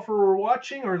thank you all for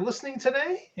watching or listening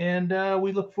today. And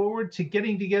we look forward to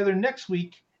getting together next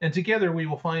week. And together we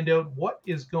will find out what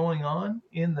is going on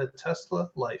in the Tesla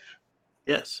life.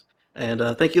 Yes. And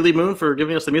thank you, Lee Moon, for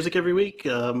giving us the music every week.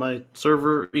 My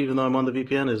server, even though I'm on the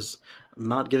VPN, is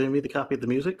not giving me the copy of the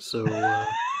music. So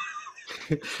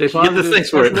stay positive,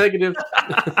 thanks for it. Negative.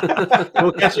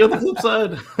 We'll catch you on the flip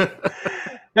side.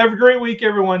 Have a great week,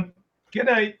 everyone. Good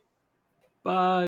night. Bye.